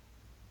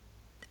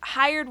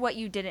what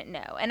you didn't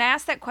know. And I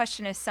asked that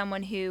question as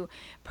someone who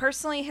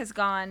personally has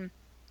gone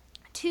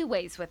two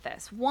ways with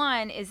this.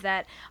 One is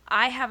that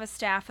I have a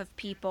staff of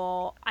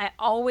people. I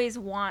always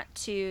want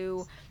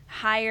to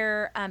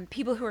hire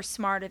people who are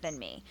smarter than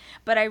me.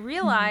 But I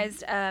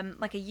realized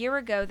like a year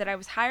ago that I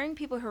was hiring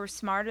people who were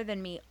smarter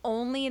than me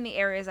only in the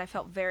areas I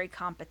felt very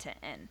competent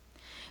in.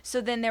 So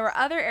then there were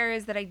other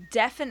areas that I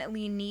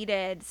definitely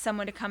needed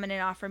someone to come in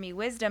and offer me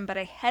wisdom, but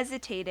I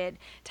hesitated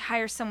to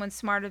hire someone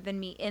smarter than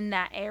me in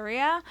that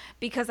area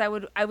because I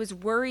was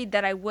worried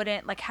that I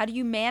wouldn't, like, how do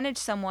you manage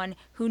someone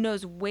who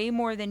knows way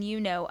more than you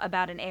know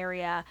about an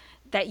area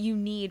that you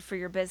need for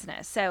your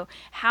business? So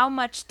how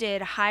much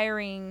did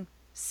hiring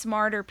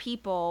smarter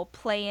people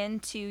play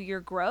into your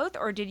growth,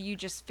 or did you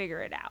just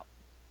figure it out?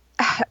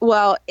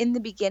 Well, in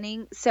the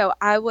beginning,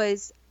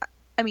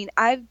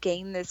 I've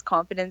gained this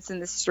confidence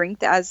and this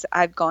strength as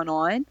I've gone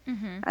on.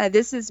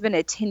 This has been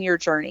a 10-year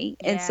journey.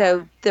 Yeah. And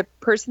so the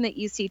person that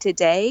you see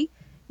today,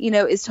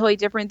 is totally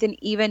different than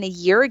even a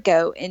year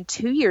ago and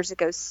 2 years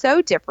ago.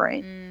 So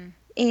different.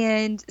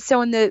 And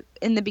so in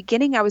the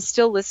beginning, I was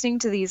still listening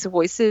to these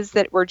voices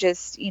that were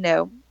just,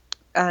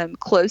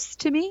 close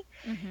to me.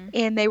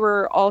 And they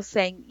were all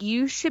saying,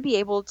 you should be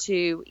able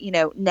to,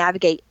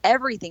 navigate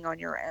everything on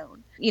your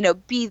own,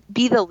 be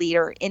the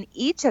leader in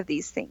each of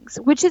these things,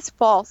 which is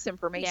false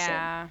information.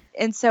 Yeah.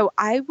 And so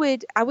I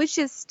was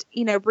just,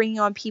 bringing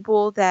on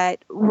people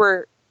that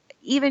were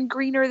even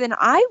greener than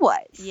I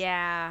was.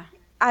 Yeah.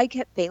 I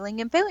kept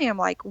failing and failing. I'm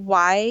like,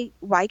 why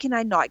can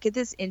I not get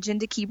this engine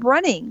to keep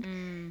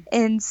running?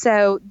 And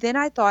so then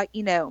I thought,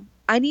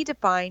 I need to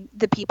find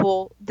the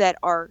people that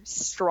are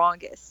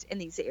strongest in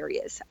these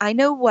areas. I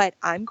know what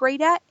I'm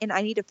great at, and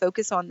I need to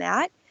focus on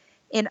that.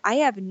 And I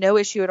have no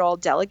issue at all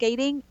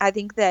delegating. I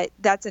think that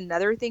that's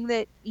another thing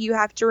that you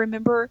have to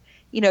remember.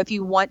 If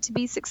you want to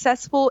be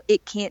successful,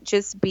 it can't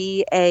just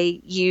be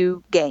a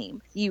you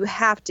game. You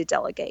have to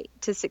delegate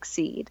to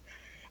succeed.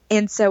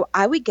 And so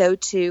I would go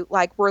to,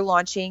 like, we're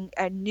launching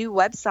a new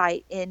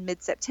website in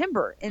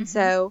mid-September. And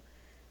so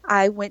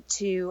I went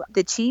to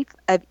the chief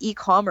of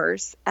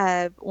e-commerce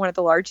of one of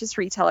the largest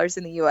retailers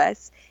in the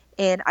U.S.,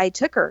 and I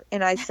took her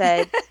and I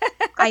said,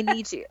 I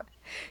need you.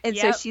 And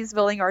so she's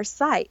building our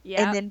site.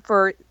 And then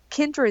for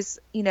Kendra's,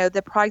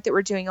 the product that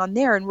we're doing on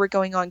there, and we're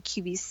going on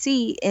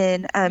QVC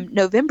in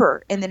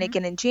November and then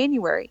again in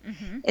January.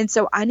 And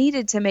so I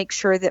needed to make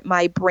sure that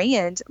my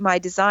brand, my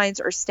designs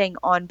are staying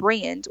on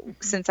brand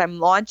since I'm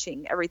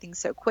launching everything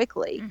so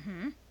quickly.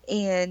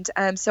 And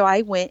so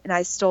I went and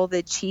I stole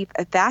the chief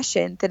of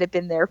fashion that had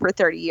been there for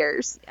 30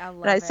 years.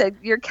 I said,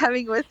 you're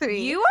coming with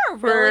me. You are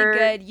really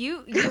good.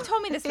 You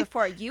told me this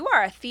before. You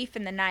are a thief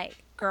in the night,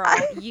 girl.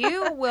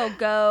 You will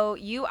go.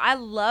 I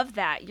love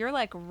that. You're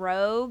like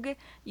rogue.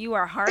 You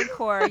are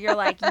hardcore. You're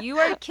like, you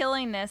are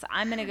killing this.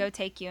 I'm going to go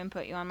take you and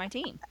put you on my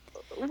team.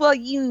 Well,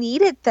 you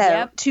need it,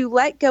 though. To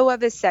let go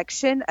of a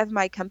section of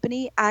my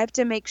company, I have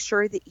to make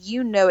sure that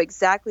you know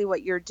exactly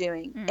what you're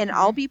doing. And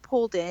I'll be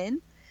pulled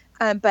in.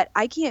 But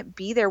I can't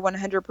be there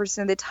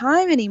 100% of the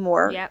time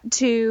anymore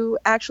to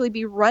actually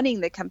be running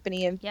the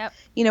company and,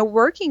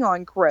 working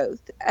on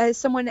growth.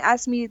 Someone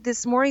asked me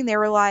this morning, they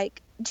were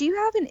like, do you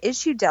have an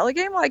issue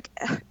delegating? I'm like,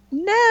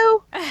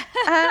 no.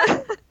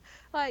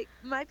 Like,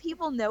 my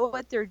people know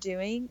what they're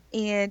doing,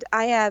 and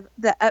I have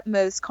the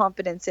utmost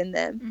confidence in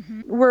them.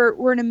 Mm-hmm.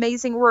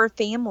 We're a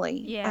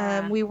family.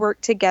 Yeah. We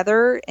work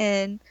together,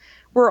 and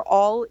we're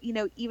all,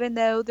 even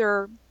though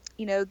they're,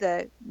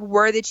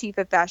 we're the chief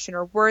of fashion,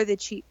 or we're the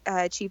chief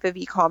of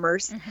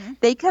e-commerce, Mm-hmm.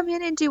 they come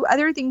in and do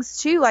other things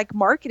too, like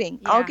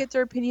marketing. I'll Yeah. get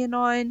their opinion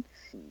on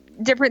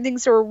different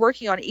things that we're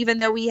working on, even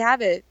though we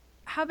have it.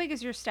 How big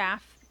is your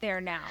staff there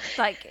now?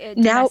 Like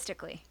Now,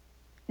 domestically?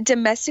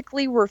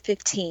 domestically, we're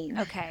 15.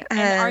 Okay.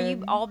 And are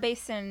you all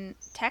based in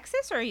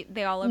Texas, or are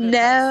they all over the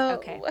place?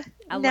 Okay. No,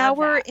 I now love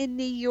we're that. in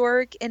New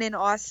York and in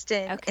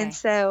Austin. And Okay.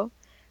 so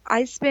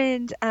I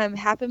spend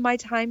half of my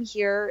time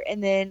here,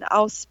 and then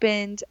I'll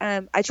spend,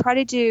 I try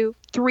to do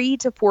 3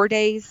 to 4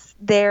 days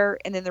there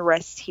and then the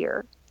rest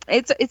here.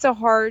 It's a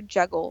hard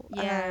juggle.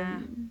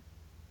 Yeah.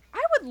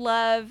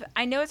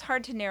 I know it's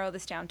hard to narrow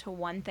this down to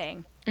one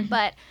thing, Mhm.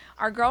 but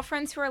our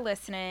girlfriends who are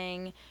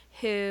listening,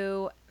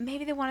 who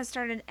maybe they want to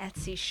start an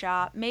Etsy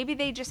shop, maybe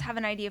they just have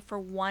an idea for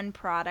one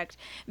product,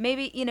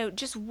 maybe,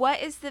 just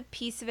what is the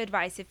piece of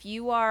advice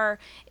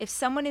if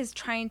someone is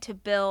trying to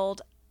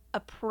build a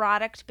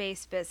product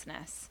based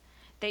business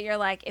that you're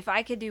like, if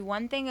I could do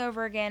one thing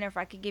over again, or if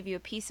I could give you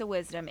a piece of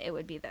wisdom, it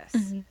would be this.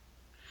 Mhm.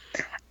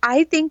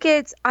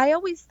 I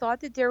always thought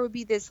that there would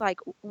be this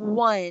like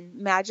one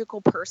magical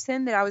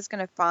person that I was going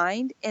to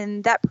find,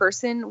 and that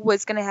person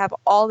was going to have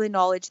all the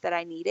knowledge that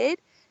I needed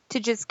to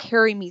just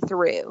carry me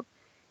through.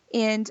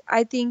 And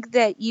I think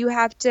that you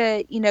have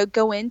to,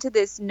 go into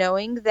this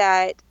knowing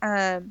that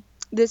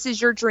this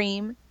is your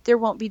dream. There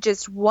won't be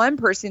just one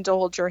person to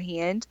hold your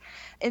hand.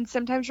 And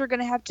sometimes you're going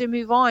to have to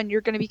move on.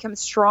 You're going to become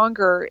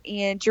stronger,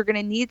 and you're going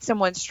to need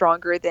someone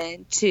stronger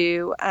than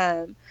to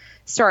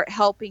start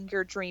helping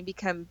your dream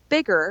become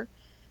bigger.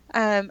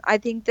 I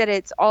think that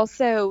it's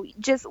also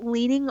just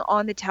leaning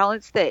on the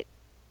talents that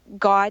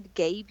God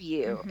gave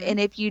you. Mm-hmm. And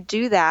if you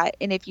do that,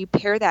 and if you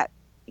pair that,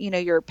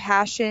 your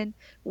passion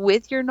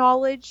with your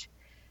knowledge,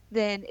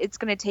 then it's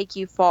going to take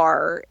you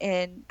far.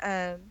 And,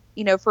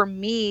 for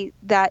me,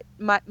 that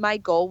my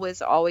goal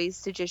was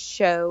always to just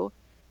show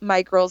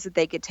my girls that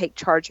they could take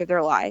charge of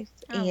their life.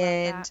 I love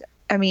And that.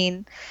 I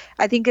mean,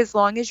 I think as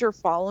long as you're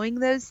following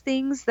those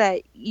things,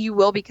 that you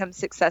will become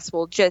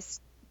successful.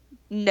 Just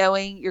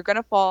knowing you're going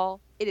to fall.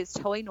 It is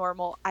totally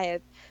normal. I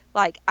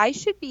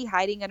should be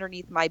hiding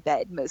underneath my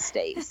bed most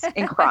days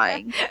and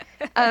crying.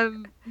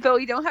 But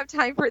we don't have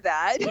time for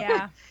that.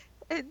 Yeah.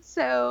 And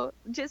so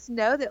just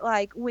know that,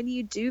 like, when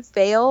you do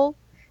fail,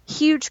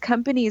 huge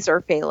companies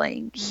are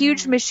failing.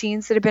 Huge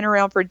machines that have been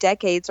around for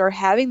decades are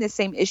having the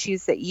same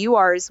issues that you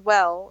are as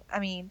well. I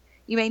mean,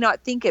 you may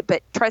not think it,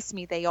 but trust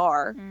me, they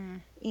are.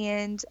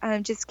 And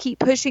just keep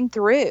pushing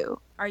through.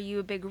 Are you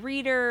a big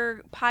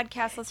reader,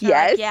 podcast listener?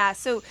 Yes. Yeah.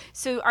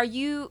 So are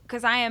you,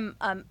 because I am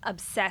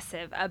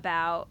obsessive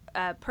about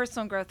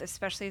personal growth,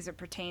 especially as it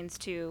pertains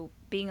to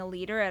being a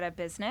leader at a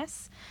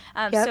business.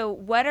 Yep. So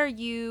what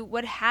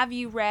have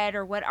you read,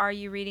 or what are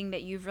you reading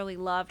that you've really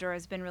loved or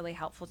has been really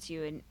helpful to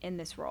you in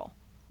this role?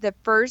 The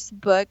first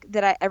book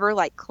that I ever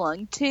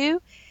clung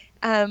to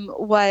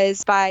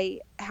was by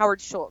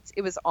Howard Schultz.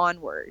 It was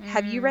Onward.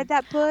 Have you read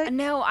that book?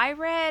 No, I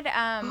read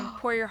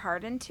Pour Your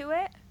Heart Into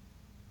It.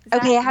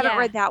 Okay, I haven't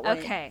read that one.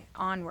 Okay,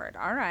 Onward.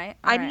 All right.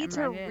 I need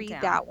to read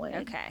that one.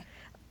 Okay.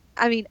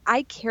 I mean,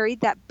 I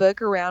carried that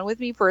book around with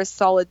me for a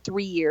solid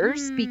 3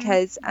 years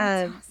because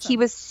awesome.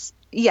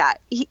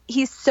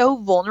 he's so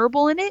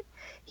vulnerable in it.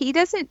 He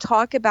doesn't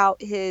talk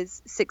about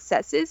his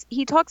successes.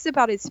 He talks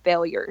about his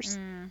failures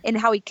and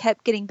how he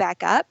kept getting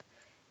back up.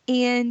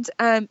 And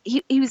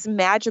he was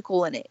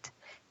magical in it.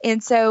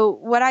 And so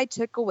what I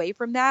took away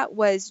from that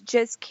was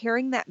just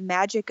carrying that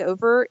magic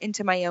over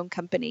into my own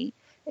company.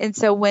 And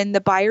so when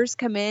the buyers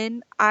come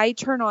in, I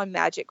turn on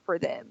magic for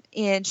them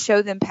and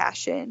show them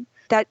passion.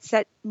 That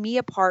set me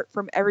apart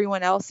from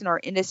everyone else in our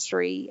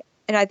industry.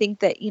 And I think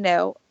that,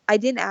 I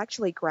didn't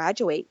actually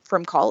graduate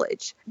from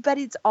college, but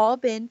it's all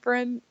been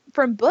from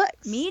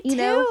books. Me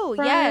too.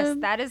 Yes,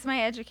 that is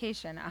my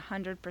education,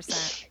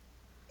 100%.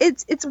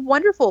 It's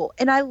wonderful.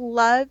 And I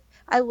love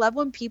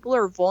when people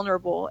are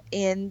vulnerable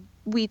and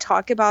we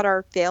talk about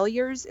our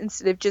failures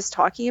instead of just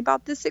talking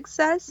about the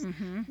success,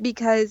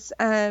 because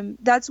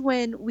that's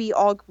when we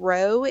all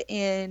grow.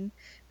 And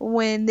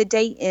when the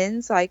day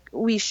ends, like,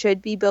 we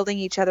should be building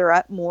each other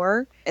up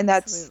more. And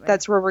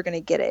that's where we're going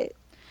to get it.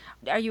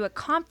 Are you a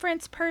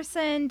conference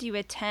person? Do you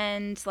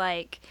attend,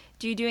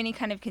 do you do any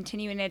kind of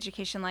continuing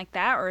education like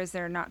that, or is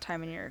there not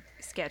time in your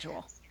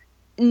schedule?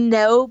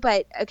 No,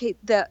 but okay,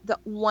 the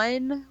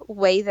one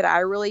way that I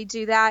really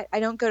do that, I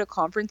don't go to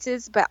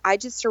conferences, but I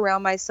just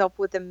surround myself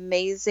with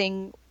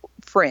amazing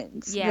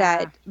friends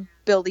that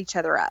build each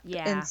other up.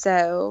 Yeah. And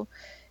so,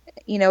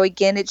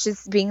 again, it's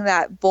just being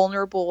that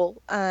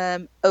vulnerable,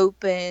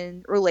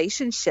 open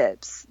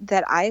relationships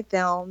that I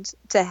found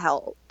to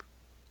help.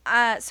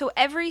 So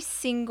every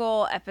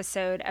single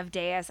episode of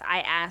Deus, I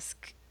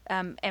ask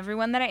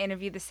everyone that I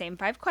interview the same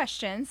 5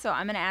 questions. So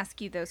I'm going to ask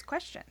you those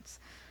questions.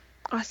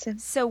 Awesome.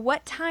 So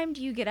what time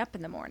do you get up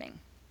in the morning?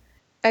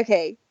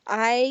 Okay,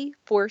 I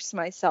force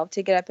myself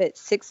to get up at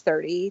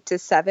 6:30 to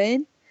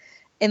 7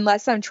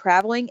 unless I'm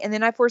traveling, and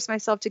then I force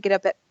myself to get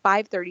up at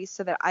 5:30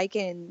 so that I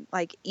can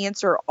like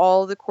answer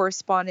all the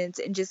correspondence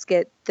and just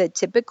get the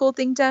typical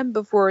thing done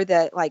before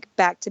the like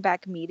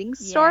back-to-back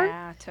meetings start.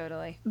 Yeah,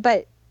 totally.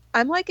 But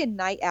I'm like a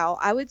night owl.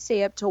 I would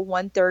stay up till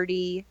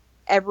 1:30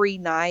 every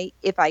night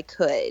if I Oh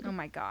could.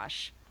 my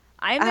gosh.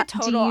 I'm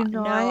Do you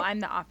no, not?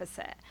 I'm the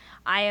opposite.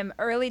 I am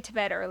early to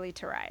bed, early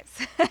to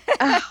rise.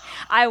 Oh,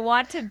 I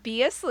want to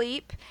be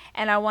asleep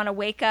and I want to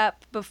wake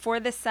up before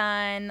the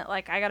sun.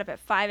 Like I got up at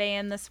 5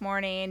 a.m. this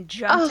morning,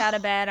 jumped out of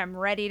oh, bed, I'm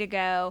ready to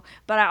go.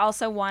 But I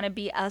also want to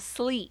be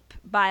asleep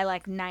by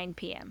like 9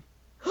 p.m.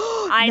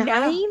 I know.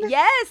 9?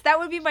 Yes, that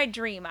would be my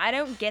dream. I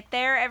don't get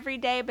there every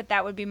day, but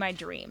that would be my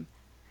dream.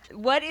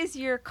 What is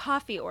your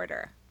coffee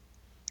order?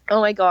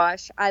 Oh my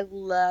gosh, I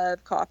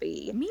love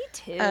coffee. Me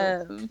too.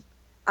 Um,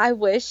 I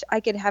wish I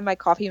could have my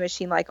coffee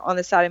machine like on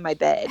the side of my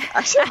bed,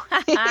 actually.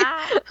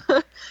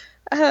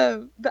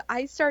 But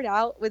I start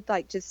out with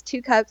like just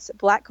 2 cups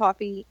black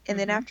coffee, and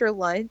then hmm after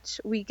lunch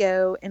we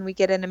go and we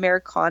get an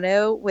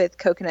Americano with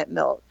coconut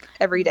milk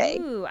every day.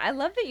 Ooh, I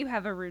love that you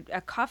have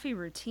a coffee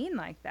routine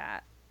like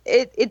that.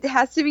 It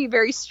has to be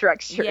very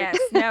structured. Yes,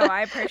 no,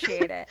 I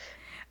appreciate it.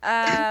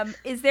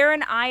 Is there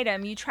an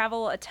item you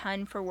travel a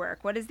ton for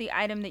work? What is the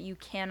item that you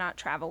cannot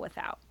travel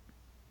without?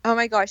 Oh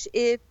my gosh,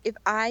 if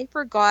I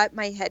forgot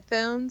my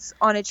headphones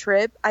on a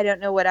trip, I don't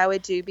know what I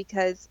would do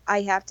because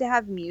I have to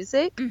have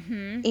music.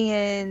 Mm-hmm.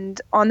 And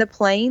on the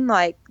plane,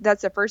 like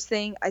that's the first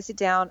thing. I sit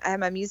down, I have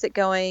my music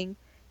going,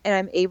 and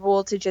I'm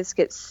able to just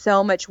get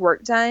so much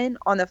work done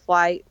on the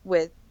flight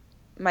with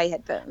my All right,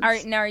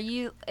 headphones. now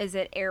is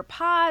it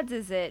AirPods?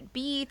 Is it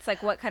Beats?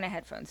 Like what kind of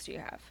headphones do you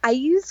have? I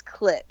use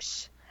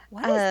Klipsch.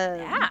 What is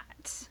Um,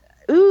 that?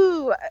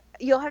 ooh,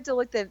 you'll have to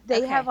look them.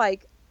 They have Okay.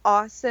 like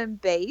awesome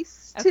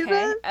bass to Okay.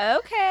 them.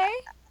 Okay.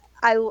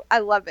 I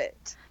love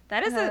it.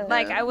 That is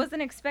like I Um,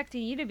 wasn't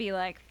expecting you to be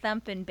like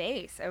thumping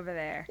bass over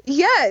there.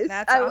 yes,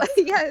 That's awesome.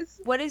 yes.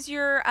 What is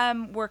your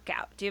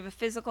workout? Do you have a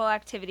physical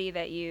activity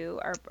that you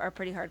are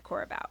pretty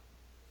hardcore about?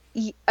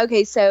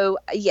 Okay, so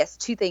yes,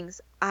 2 things.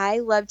 I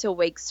love to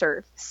wake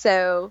surf.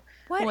 So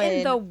What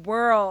in the when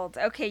world?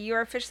 Okay, you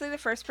are officially the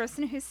first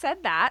person who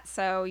said that,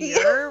 so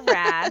you're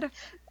rad.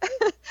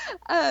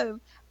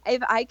 um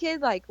if I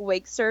could like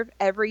wake surf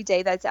every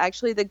day, that's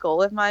actually the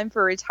goal of mine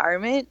for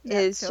retirement That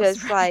is feels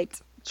just like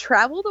right.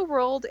 travel the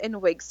world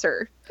and wake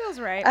surf. Feels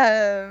right.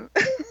 Um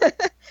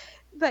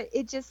but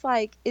it just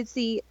like it's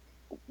the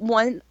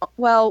one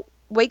well,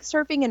 wake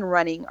surfing and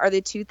running are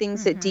the 2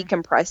 things that Mhm.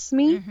 decompress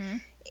me.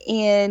 Mhm.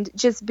 And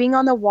just being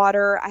on the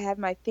water, I have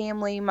my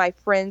family, my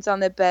friends on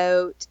the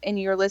boat, and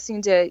you're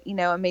listening to,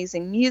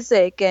 amazing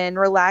music and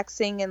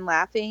relaxing and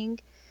laughing.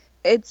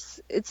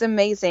 It's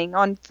amazing.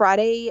 On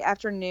Friday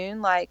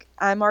afternoon, like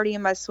I'm already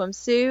in my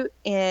swimsuit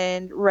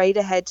and ready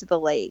to head to the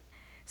lake.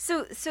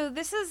 So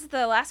this is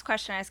the last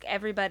question I ask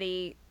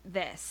everybody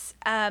this.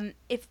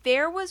 If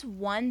there was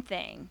one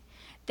thing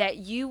that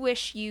you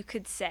wish you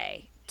could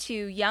say to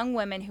young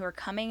women who are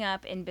coming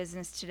up in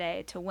business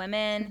today, to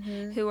women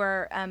Hmm. who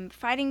are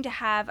fighting to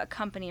have a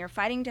company or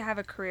fighting to have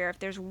a career, if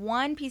there's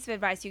one piece of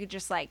advice you could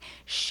just like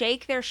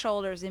shake their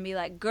shoulders and be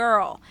like,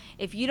 girl,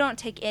 if you don't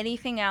take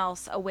anything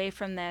else away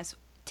from this,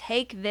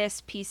 take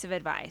this piece of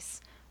advice,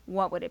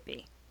 what would it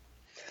be?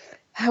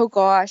 Oh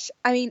gosh.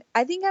 I mean,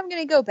 I think I'm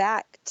going to go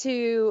back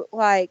to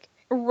like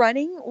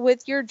running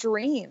with your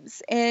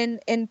dreams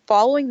and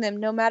following them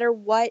no matter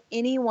what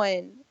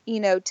anyone,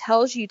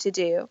 tells you to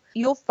do.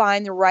 You'll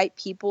find the right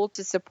people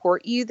to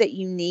support you that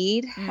you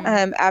need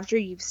Mm, after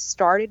you've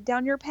started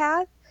down your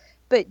path,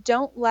 but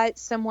don't let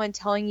someone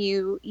telling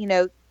you,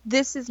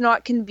 this is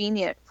not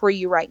convenient for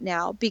you right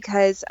now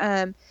because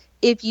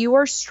if you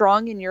are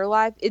strong in your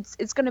life,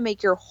 it's going to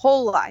make your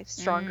whole life mm.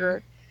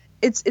 stronger.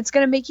 It's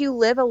going to make you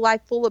live a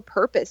life full of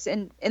purpose,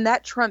 and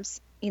that trumps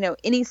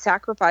any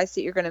sacrifice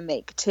that you're going to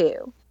make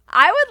too.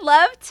 I would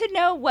love to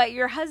know what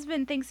your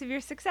husband thinks of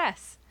your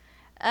success.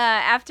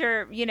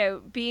 After,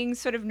 being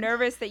sort of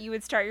nervous that you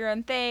would start your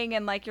own thing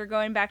and like you're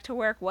going back to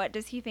work, what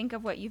does he think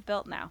of what you've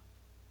built now?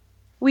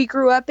 We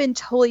grew up in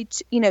totally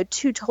 2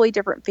 totally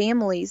different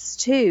families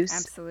too,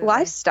 Absolutely.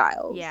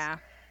 lifestyles. Yeah.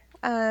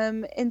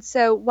 And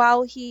so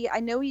while I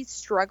know he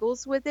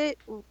struggles with it,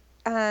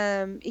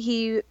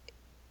 he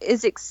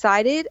is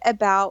excited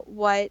about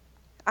what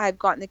I've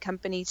gotten the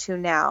company to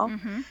now.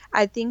 Mm-hmm.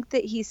 I think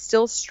that he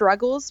still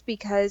struggles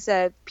because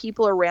of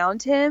people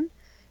around him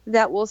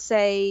that will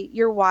say,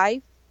 your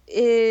wife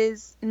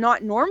is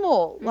not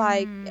normal.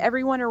 Like Mm,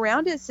 everyone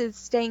around us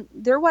is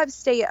their wives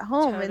stay at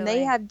home and they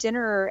totally. have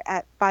dinner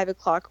at 5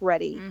 o'clock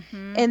ready.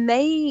 Mm-hmm. And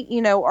they,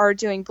 are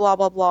doing blah,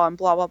 blah, blah, and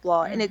blah, blah,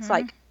 blah. And it's Mm-hmm.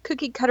 like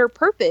cookie cutter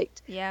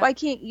perfect. Yep. Why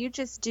can't you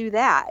just do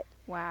that?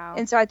 Wow.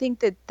 And so I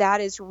think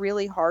that is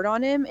really hard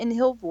on him, and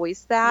he'll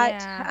voice that.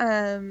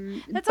 Yeah.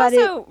 That's But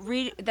also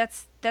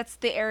that's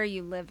the era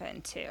you live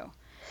in too.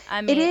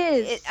 it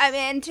is. I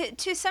mean,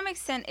 to some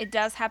extent, it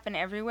does happen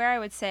everywhere. I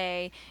would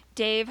say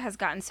Dave has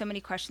gotten so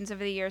many questions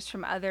over the years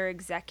from other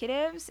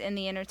executives in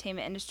the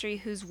entertainment industry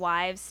whose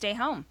wives stay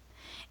home.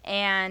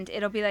 and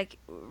it'll be like,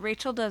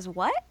 Rachel does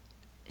what?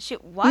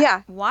 What?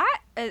 Yeah. What?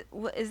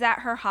 Is that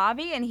her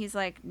hobby? And he's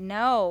like,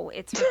 no,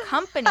 it's her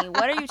company.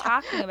 What are you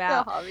talking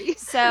about? The hobby.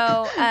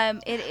 So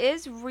it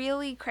is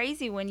really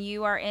crazy when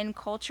you are in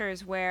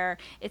cultures where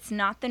it's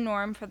not the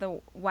norm for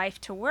the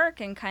wife to work,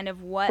 and kind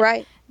of what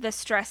Right. the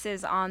stress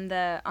is on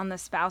the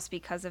spouse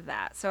because of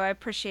that. So I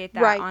appreciate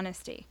that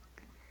honesty.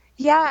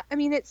 Yeah, I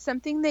mean, it's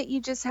something that you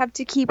just have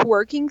to keep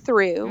working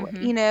through,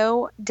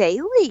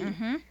 daily.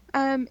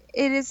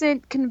 It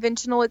isn't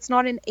conventional. It's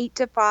not an 8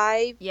 to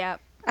 5.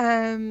 Yep.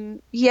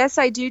 Yes,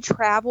 I do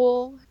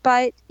travel,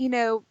 but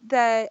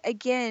the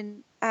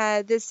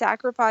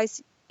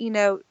sacrifice,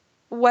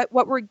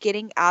 what we're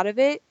getting out of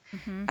it,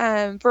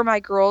 for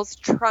my girls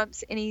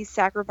trumps any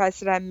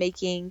sacrifice that I'm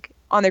making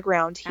on the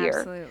ground here.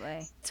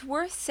 Absolutely. It's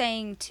worth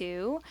saying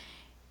too,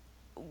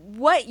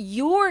 what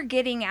you're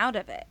getting out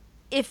of it.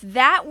 If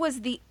that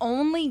was the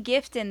only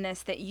gift in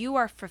this, that you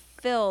are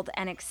fulfilled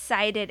and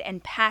excited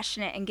and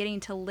passionate and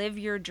getting to live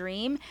your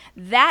dream,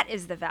 that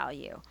is the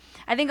value.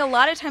 I think a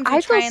lot of times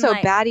I feel so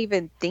bad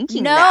even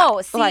thinking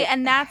that. See,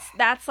 and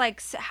that's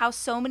like how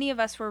so many of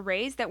us were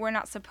raised, that we're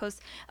not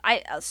supposed.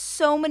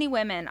 So many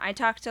women, I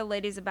talk to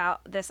ladies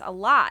about this a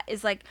lot,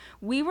 is like,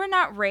 we were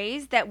not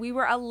raised that we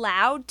were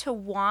allowed to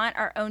want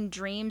our own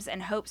dreams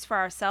and hopes for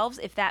ourselves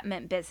if that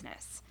meant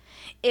business.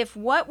 If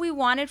what we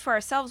wanted for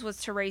ourselves was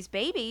to raise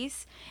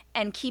babies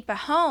and keep a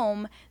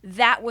home,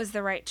 that was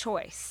the right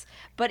choice.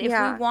 But if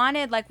we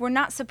wanted, like, we're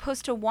not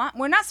supposed to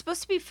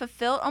be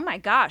fulfilled. Oh my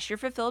gosh,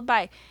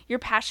 you're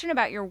passionate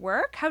about your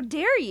work? How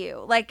dare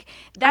you? Like,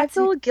 that's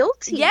I feel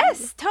guilty.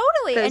 Yes,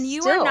 totally. But and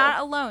you are not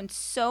alone.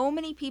 So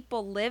many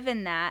people live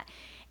in that.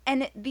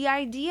 And the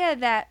idea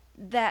that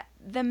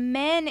the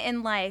men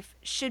in life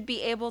should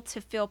be able to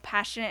feel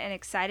passionate and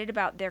excited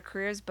about their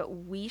careers, but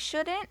we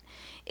shouldn't,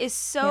 is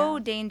so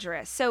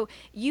dangerous. So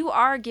you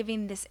are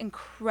giving this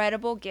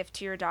incredible gift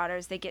to your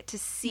daughters. They get to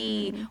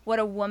see what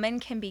a woman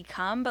can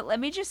become. But let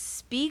me just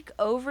speak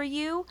over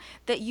you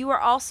that you are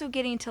also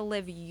getting to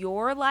live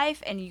your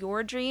life and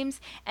your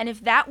dreams. And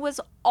if that was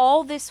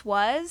all this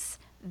was,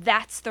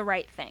 that's the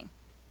right thing.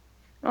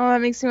 Oh,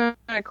 that makes me want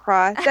to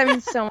cry. That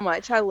means so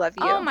much. I love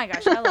you. Oh my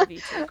gosh, I love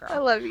you too, girl. I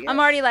love you. I'm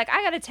already like,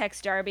 I gotta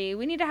text Darby.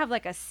 We need to have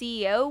like a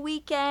CEO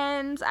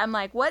weekend. I'm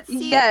like, what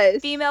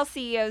female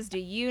CEOs do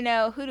you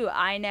know? Who do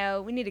I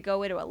know? We need to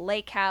go into a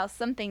lake house.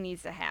 Something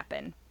needs to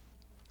happen.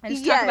 And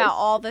just talk about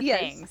all the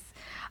things.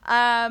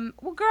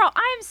 Well, girl,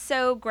 I'm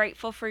so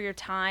grateful for your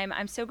time.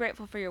 I'm so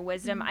grateful for your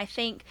wisdom. I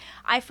think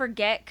I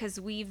forget, because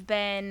we've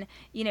been,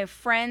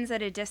 friends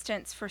at a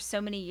distance for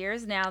so many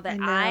years now, that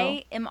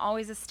I am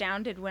always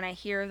astounded when I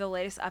hear the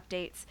latest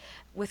updates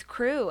with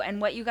Crew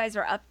and what you guys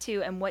are up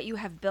to and what you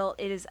have built.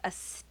 It is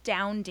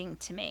astounding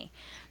to me.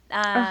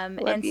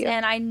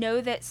 And I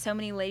know that so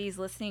many ladies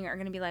listening are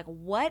going to be like,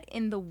 what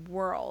in the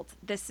world?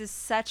 This is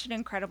such an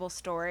incredible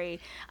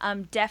story.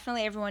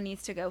 Definitely everyone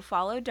needs to go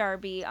follow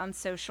Darby on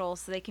social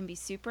so they can be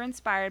super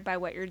inspired by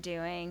what you're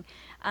doing.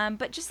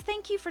 But just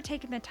thank you for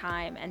taking the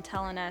time and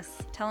telling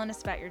us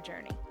about your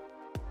journey.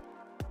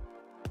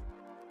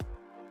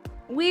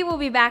 We will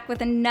be back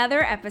with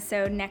another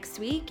episode next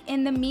week.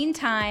 In the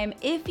meantime,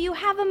 if you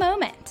have a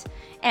moment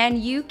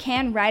and you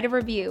can write a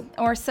review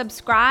or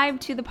subscribe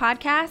to the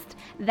podcast,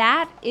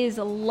 that is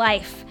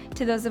life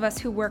to those of us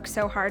who work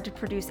so hard to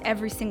produce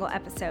every single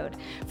episode.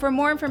 For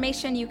more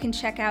information, you can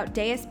check out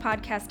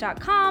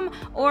daispodcast.com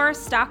or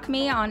stalk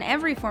me on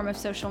every form of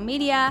social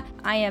media.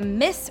 I am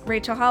Miss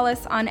Rachel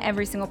Hollis on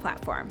every single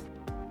platform.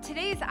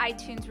 Today's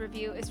iTunes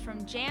review is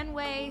from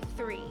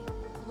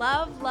Janway3.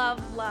 Love,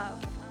 love,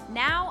 love.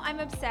 Now I'm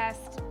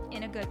obsessed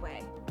in a good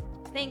way.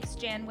 Thanks,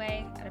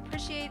 Janway. I'd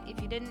appreciate if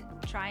you didn't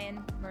try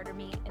and murder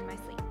me in my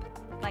sleep.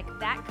 Like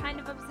that kind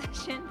of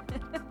obsession.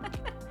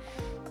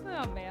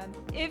 Oh, man.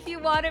 If you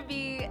want to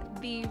be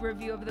the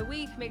review of the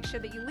week, make sure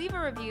that you leave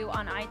a review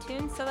on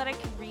iTunes so that I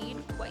can read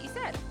what you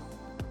said.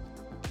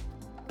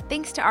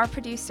 Thanks to our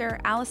producer,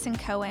 Allison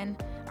Cohen,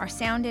 our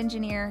sound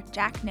engineer,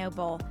 Jack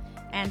Noble,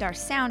 and our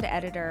sound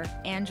editor,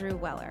 Andrew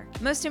Weller.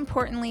 Most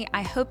importantly,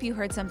 I hope you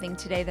heard something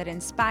today that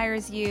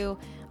inspires you.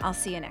 I'll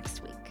see you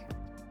next week.